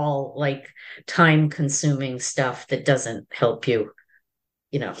that's all like time consuming stuff that doesn't help you,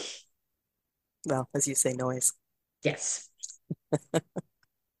 you know. Well, as you say, noise. Yes.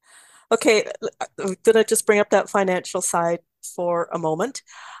 Okay, did I just bring up that financial side for a moment?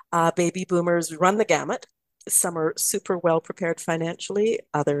 Baby boomers run the gamut. Some are super well prepared financially,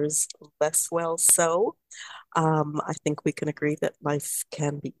 others less well so. I think we can agree that life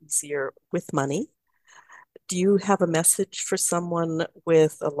can be easier with money. Do you have a message for someone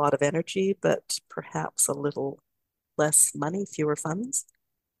with a lot of energy, but perhaps a little less money, fewer funds?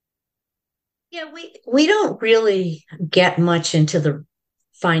 Yeah, we don't really get much into the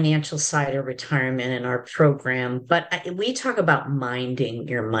financial side of retirement in our program, but we talk about minding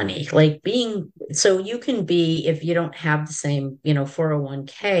your money, like being so you can be if you don't have the same,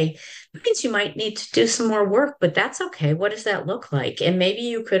 401k, it means you might need to do some more work, but that's okay. What does that look like? And maybe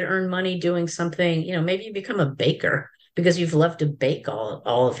you could earn money doing something, maybe you become a baker because you've loved to bake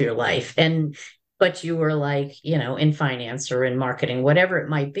all of your life. And but you were like, in finance or in marketing, whatever it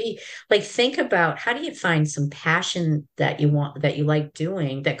might be, like think about how do you find some passion that you want that you like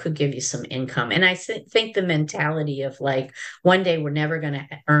doing that could give you some income. And think the mentality of like one day we're never going to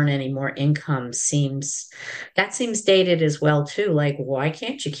earn any more income seems dated as well too. Like why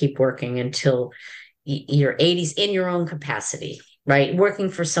can't you keep working until your 80s in your own capacity, right? Working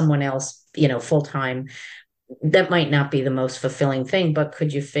for someone else, full time, that might not be the most fulfilling thing, but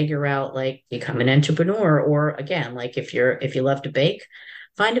could you figure out like become an entrepreneur, or again, like if you love to bake,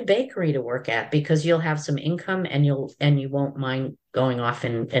 find a bakery to work at because you'll have some income and you won't mind going off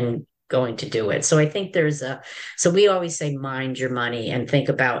and going to do it. So I think so we always say mind your money and think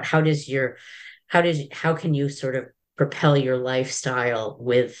about how can you sort of propel your lifestyle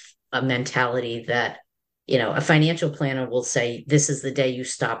with a mentality that a financial planner will say this is the day you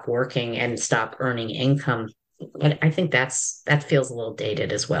stop working and stop earning income. And I think that feels a little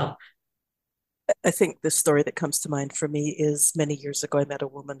dated as well. I think the story that comes to mind for me is many years ago, I met a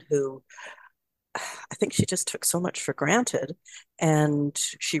woman who I think she just took so much for granted. And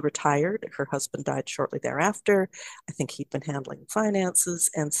she retired. Her husband died shortly thereafter. I think he'd been handling finances,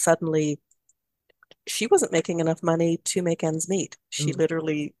 and suddenly she wasn't making enough money to make ends meet. She Mm.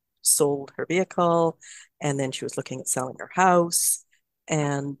 literally sold her vehicle, and then she was looking at selling her house.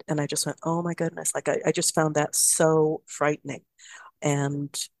 And I just went, oh my goodness. Like I just found that so frightening.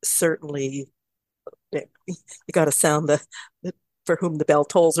 And certainly you got to sound the for whom the bell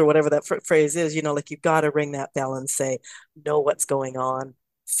tolls, or whatever that phrase is, like you've got to ring that bell and say, know what's going on,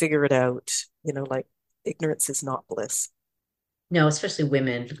 figure it out, like ignorance is not bliss. No, especially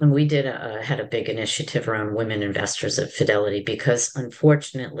women. And we had a big initiative around women investors at Fidelity because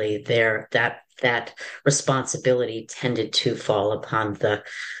unfortunately that responsibility tended to fall upon the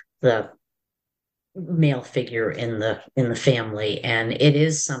male figure in the family, and it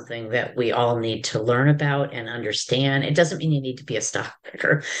is something that we all need to learn about and understand. It doesn't mean you need to be a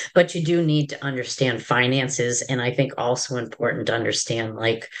stockbroker, but you do need to understand finances, and I think also important to understand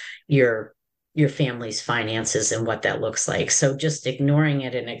like your your family's finances and what that looks like. So just ignoring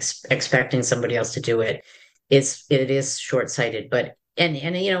it and expecting somebody else to do it is short-sighted. But and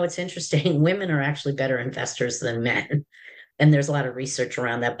it's interesting, women are actually better investors than men, and there's a lot of research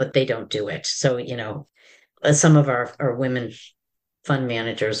around that, but they don't do it. So, some of our women fund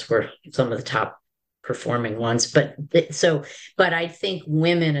managers were some of the top performing ones. But I think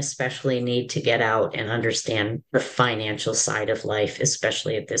women especially need to get out and understand the financial side of life,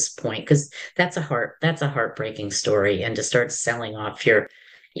 especially at this point, because that's a heartbreaking story. And to start selling off your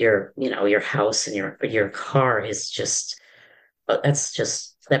house and your car is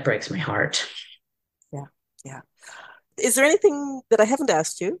that breaks my heart. Yeah. Yeah. Is there anything that I haven't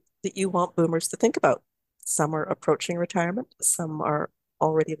asked you that you want boomers to think about? Some are approaching retirement, some are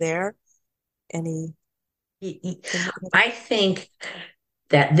already there. Anything that you I think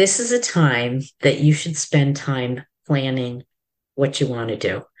that this is a time that you should spend time planning what you want to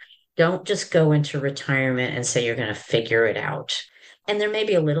do. Don't just go into retirement and say you're going to figure it out. And there may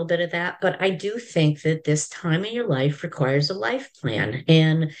be a little bit of that, but I do think that this time of your life requires a life plan.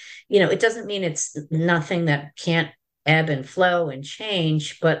 And, it doesn't mean it's nothing that can't ebb and flow and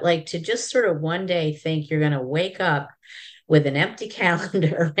change, but like to just sort of one day think you're going to wake up with an empty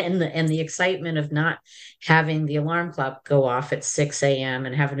calendar and the excitement of not having the alarm clock go off at 6 a.m.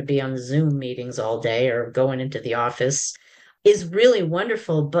 and having to be on Zoom meetings all day or going into the office is really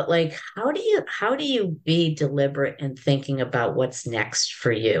wonderful. But like how do you be deliberate in thinking about what's next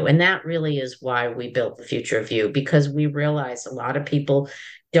for you? And that really is why we built the future of you, because we realize a lot of people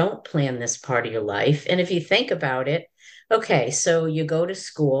don't plan this part of your life. And if you think about it, okay, so you go to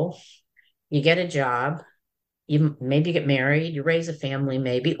school, you get a job, you maybe get married, you raise a family,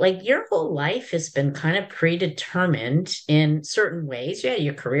 maybe like your whole life has been kind of predetermined in certain ways. Yeah,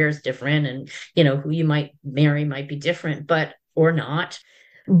 your career is different, and who you might marry might be different, but or not.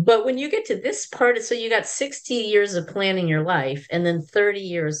 But when you get to this part, so you got 60 years of planning your life and then 30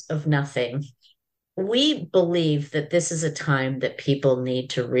 years of nothing. We believe that this is a time that people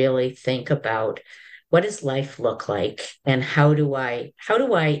need to really think about what does life look like and how do I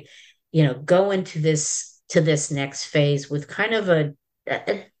go into this to this next phase with kind of a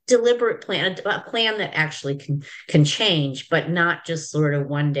deliberate plan, a plan that actually can change, but not just sort of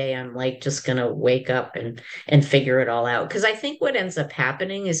one day I'm like just gonna wake up and figure it all out. Because I think what ends up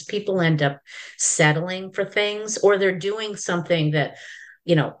happening is people end up settling for things, or they're doing something that,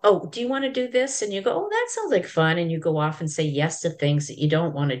 oh, do you want to do this? And you go, oh, that sounds like fun. And you go off and say yes to things that you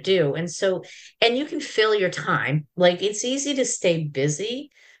don't want to do. And you can fill your time. Like it's easy to stay busy,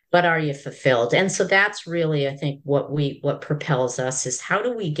 but are you fulfilled? And so that's really, I think, what propels us is how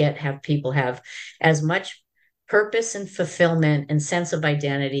do we have people have as much purpose and fulfillment and sense of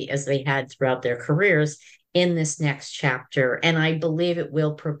identity as they had throughout their careers in this next chapter. And I believe it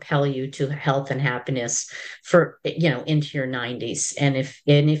will propel you to health and happiness for, into your 90s. And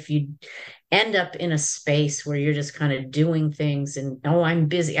if you end up in a space where you're just kind of doing things and, oh, I'm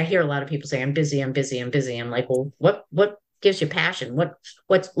busy. I hear a lot of people say, I'm busy, I'm busy, I'm busy. I'm like, well, what gives you passion? What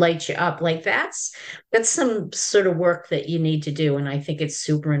lights you up? Like that's some sort of work that you need to do. And I think it's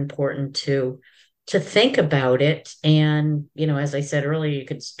super important to think about it. And, as I said earlier, you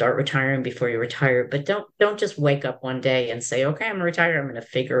could start retiring before you retire, but don't just wake up one day and say, okay, I'm gonna retire, I'm gonna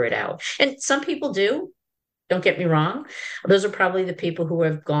figure it out. And some people do. Don't get me wrong. Those are probably the people who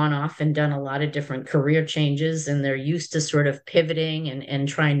have gone off and done a lot of different career changes and they're used to sort of pivoting and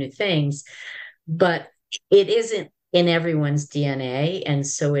trying new things. But it isn't in everyone's DNA. And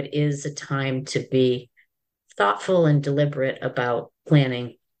so it is a time to be thoughtful and deliberate about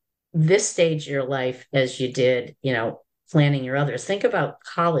planning this stage of your life as you did, planning your others. Think about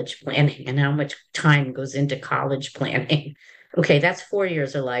college planning and how much time goes into college planning. Okay, that's 4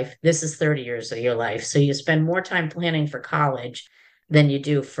 years of life. This is 30 years of your life. So you spend more time planning for college than you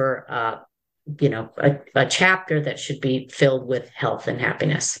do for, a chapter that should be filled with health and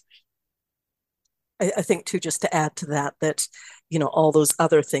happiness. I think too, just to add to that, all those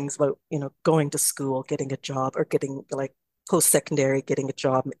other things about, going to school, getting a job, or getting like post-secondary, getting a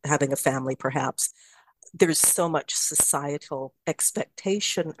job, having a family, perhaps. There's so much societal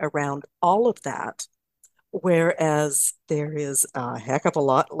expectation around all of that, whereas there is a heck of a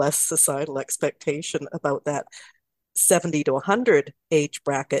lot less societal expectation about that 70 to 100 age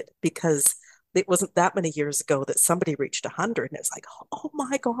bracket, because it wasn't that many years ago that somebody reached 100 and it's like, oh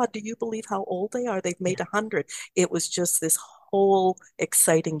my God, do you believe how old they are? They've made 100. It was just this whole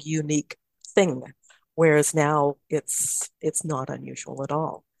exciting, unique thing. Whereas now it's not unusual at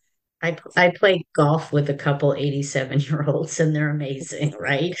all. I play golf with a couple 87-year-olds and they're amazing,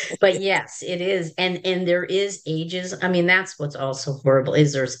 right? But yes, it is. And there is ages. I mean, that's what's also horrible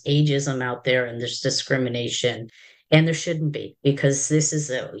is there's ageism out there and there's discrimination. And there shouldn't be, because this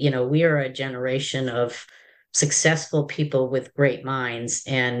is we are a generation of successful people with great minds,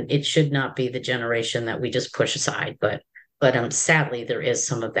 and it should not be the generation that we just push aside. But sadly there is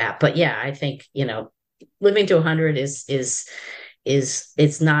some of that. But yeah, I think, living to 100 is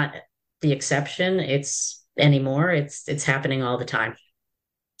it's not the exception. It's anymore. It's happening all the time.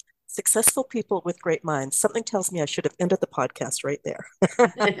 Successful people with great minds. Something tells me I should have ended the podcast right there.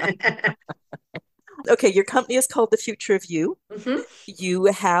 Okay, your company is called The Future of You. Mhm. You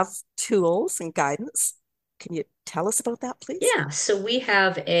have tools and guidance. Can you tell us about that, please? Yeah, so we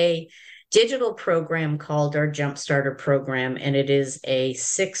have a digital program called our Jumpstarter program, and it is a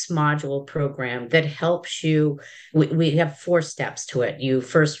 6 module program that helps you. We have 4 steps to it. You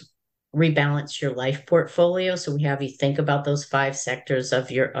first rebalance your life portfolio, so we have you think about those 5 sectors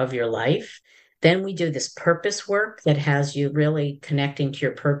of your life. Then we do this purpose work that has you really connecting to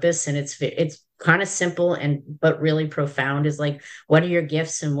your purpose, and it's kind of simple and but really profound. Is like, what are your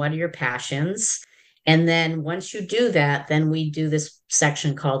gifts and what are your passions? And then once you do that, then we do this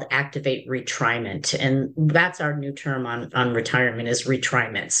section called Activate Retirement. And that's our new term on retirement is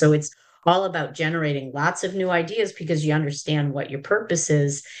retirement. So it's all about generating lots of new ideas because you understand what your purpose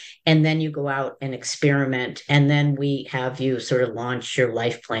is. And then you go out and experiment. And then we have you sort of launch your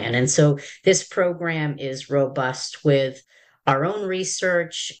life plan. And so this program is robust with our own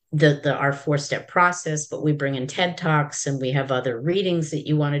research, our 4 step process, but we bring in TED Talks and we have other readings that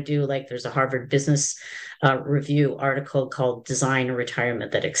you want to do. Like there's a Harvard Business Review article called Design a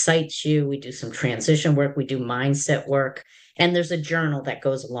Retirement That Excites You. We do some transition work, we do mindset work, and there's a journal that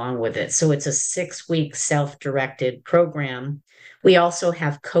goes along with it. So it's a 6-week self-directed program. We also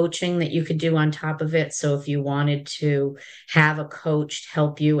have coaching that you could do on top of it. So if you wanted to have a coach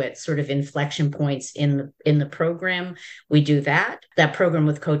help you at sort of inflection points in the program, we do that. That program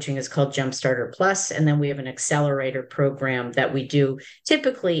with coaching is called Jumpstarter Plus. And then we have an accelerator program that we do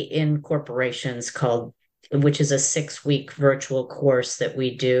typically in corporations called which is a 6-week virtual course that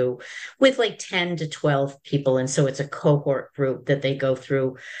we do with like 10 to 12 people. And so it's a cohort group that they go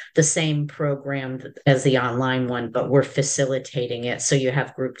through the same program as the online one, but we're facilitating it. So you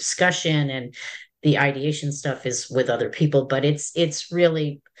have group discussion, and the ideation stuff is with other people, but it's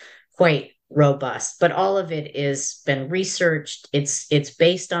really quite robust. But all of it is been researched. It's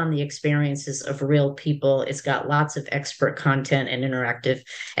based on the experiences of real people. It's got lots of expert content and interactive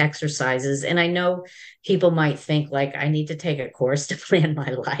exercises. And I know people might think like I need to take a course to plan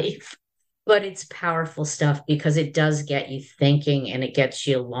my life, but it's powerful stuff because it does get you thinking, and it gets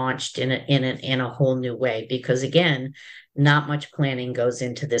you launched in a whole new way. Because again, not much planning goes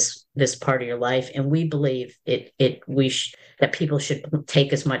into this part of your life, and we believe that people should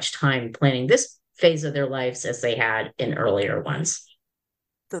take as much time planning this phase of their lives as they had in earlier ones.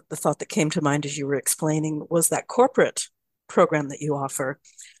 The thought that came to mind as you were explaining was that corporate program that you offer,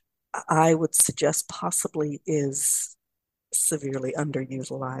 I would suggest possibly is severely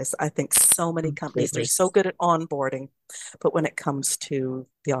underutilized. I think so many companies, they're Completely. so good at onboarding, but when it comes to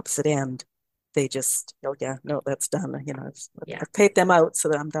the opposite end, they just, oh yeah, no, that's done. Yeah. I've paid them out, so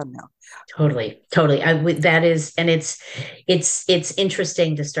that I'm done now. Totally, totally. That is, and it's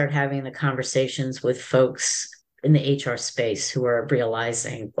interesting to start having the conversations with folks in the HR space who are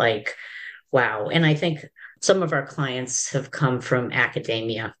realizing like, wow. And I think some of our clients have come from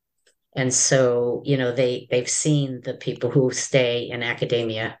academia. And so, they've seen the people who stay in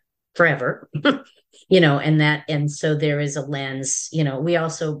academia forever, and so there is a lens. We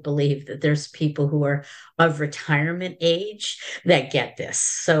also believe that there's people who are of retirement age that get this.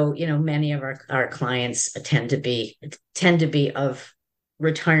 So, many of our clients tend to be of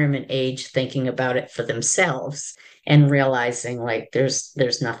retirement age, thinking about it for themselves and realizing like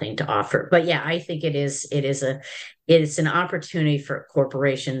there's nothing to offer. But yeah, I think it's an opportunity for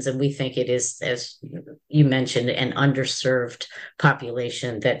corporations, and we think it is, as you mentioned, an underserved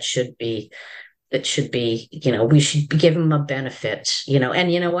population that should be, we should give them a benefit,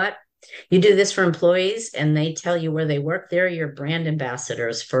 and you know what? You do this for employees and they tell you where they work, they're your brand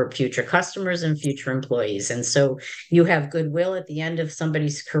ambassadors for future customers and future employees. And so you have goodwill at the end of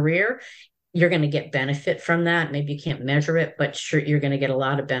somebody's career. You're going to get benefit from that. Maybe you can't measure it, but sure, you're going to get a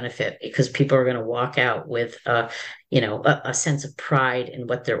lot of benefit because people are going to walk out with a sense of pride in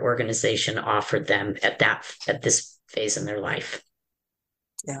what their organization offered them at this phase in their life.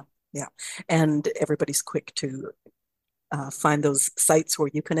 Yeah, yeah. And everybody's quick to find those sites where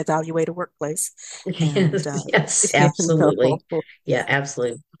you can evaluate a workplace. And, Yes, yes, you absolutely. know, Yeah,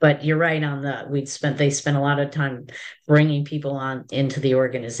 absolutely. But you're right on they spent a lot of time bringing people on into the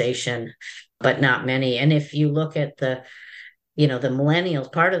organization, but not many. And if you look at the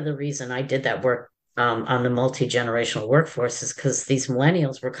millennials, part of the reason I did that work on the multi-generational workforce is because these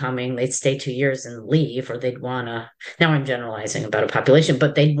millennials were coming, they'd stay 2 years and leave, or they'd want to, now I'm generalizing about a population,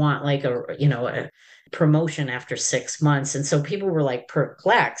 but they'd want like a promotion after 6 months. And so people were like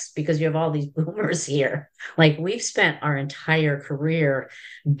perplexed because you have all these boomers here. Like we've spent our entire career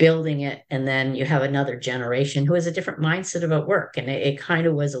building it. And then you have another generation who has a different mindset about work. And it kind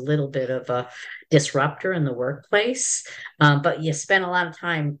of was a little bit of a disruptor in the workplace. But you spend a lot of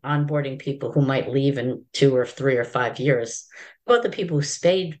time onboarding people who might leave in 2 or 3 or 5 years. About the people who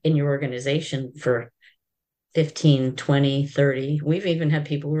stayed in your organization for 15, 20, 30. We've even had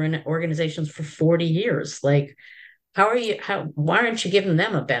people who are in organizations for 40 years. Like, why aren't you giving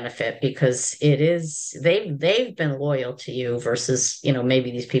them a benefit? Because they've been loyal to you versus,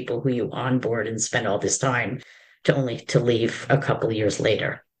 maybe these people who you onboard and spend all this time to only to leave a couple of years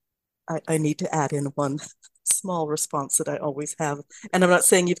later. I need to add in one small response that I always have. And I'm not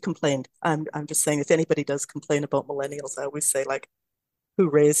saying you've complained. I'm just saying if anybody does complain about millennials, I always say like, who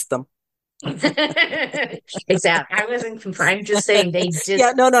raised them? Exactly. I'm just saying they did.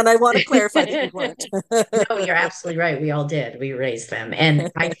 Yeah, no, and I want to clarify that you weren't. No, you're absolutely right. We all did. We raised them.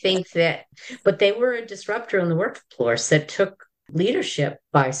 And I think but they were a disruptor in the workforce that took leadership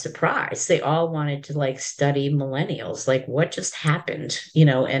by surprise. They all wanted to like study millennials, like what just happened,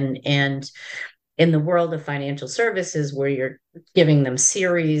 and in the world of financial services where you're giving them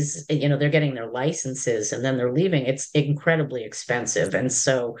series, they're getting their licenses and then they're leaving, it's incredibly expensive. And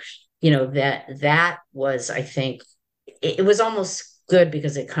so, that was, I think, it was almost good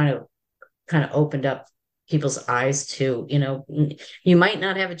because it kind of opened up people's eyes to, you might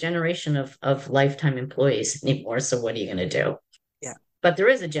not have a generation of lifetime employees anymore. So what are you going to do? Yeah, But there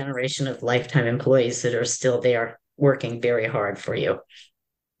is a generation of lifetime employees that are still there working very hard for you.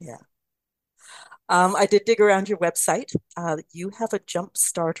 yeah. I did dig around your website. You have a jump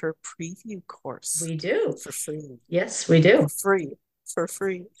starter preview course We do. for free. Yes, we For do. free. for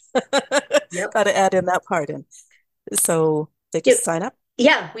free. Yep. Got to add in that part in. So they Yeah, just sign up.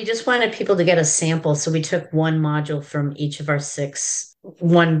 yeah, we just wanted people to get a sample. So we took one module from each of our six,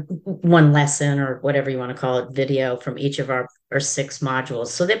 one lesson or whatever you want to call it, video from each of our six modules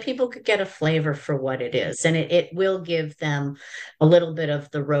so that people could get a flavor for what it is. And it will give them a little bit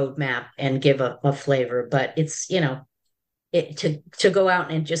of the roadmap and give a flavor, but it's, it to go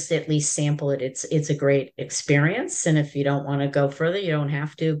out and just at least sample it, it's a great experience. And if you don't want to go further, you don't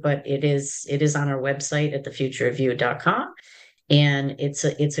have to, but it is on our website at thefutureofyou.com. And it's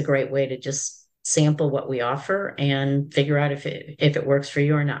a great way to just sample what we offer and figure out if it works for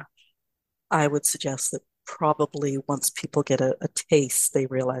you or not. I would suggest that probably once people get a taste, they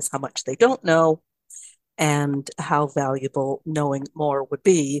realize how much they don't know and how valuable knowing more would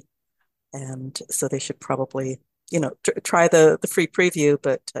be. And so they should probably, try the free preview,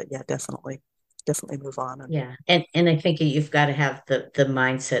 but yeah, definitely move on. And Yeah. And I think you've got to have the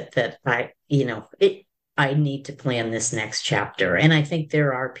mindset that I need to plan this next chapter. And I think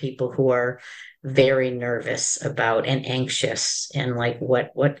there are people who are very nervous about and anxious and like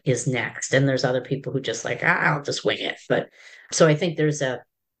what is next. And there's other people who just like, I'll just wing it. But so I think there's an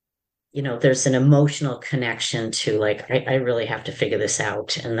emotional connection to like, I really have to figure this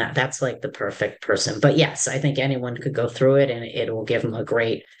out. And that's like the perfect person. But yes, I think anyone could go through it and it will give them a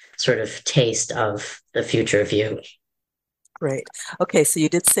great sort of taste of the future of you. great. Okay, so you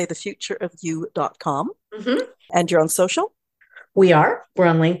did say thefutureofyou.com Mhm. and you're on social? We're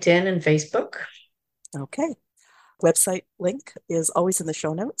on LinkedIn and Facebook. Okay. Website link is always in the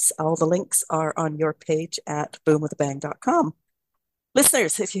show notes. All the links are on your page at boomwithabang.com.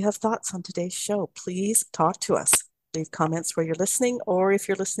 Listeners, if you have thoughts on today's show, please talk to us. Leave comments where you're listening, or if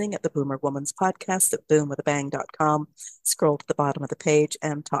you're listening at the Boomer Woman's podcast at boomwithabang.com, scroll to the bottom of the page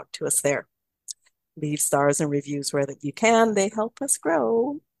and talk to us there. Leave stars and reviews where that you can. They help us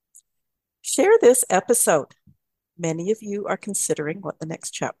grow. Share this episode. Many of you are considering what the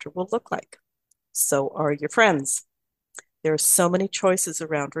next chapter will look like. So are your friends. There are so many choices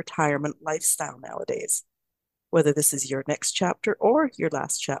around retirement lifestyle nowadays. Whether this is your next chapter or your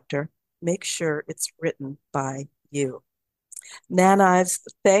last chapter, make sure it's written by you. Nan Ives,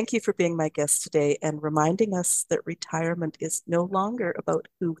 thank you for being my guest today and reminding us that retirement is no longer about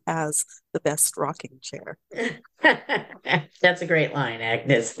who has the best rocking chair. That's a great line,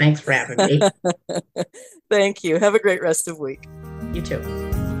 Agnes. Thanks for having me. Thank you. Have a great rest of the week. You too.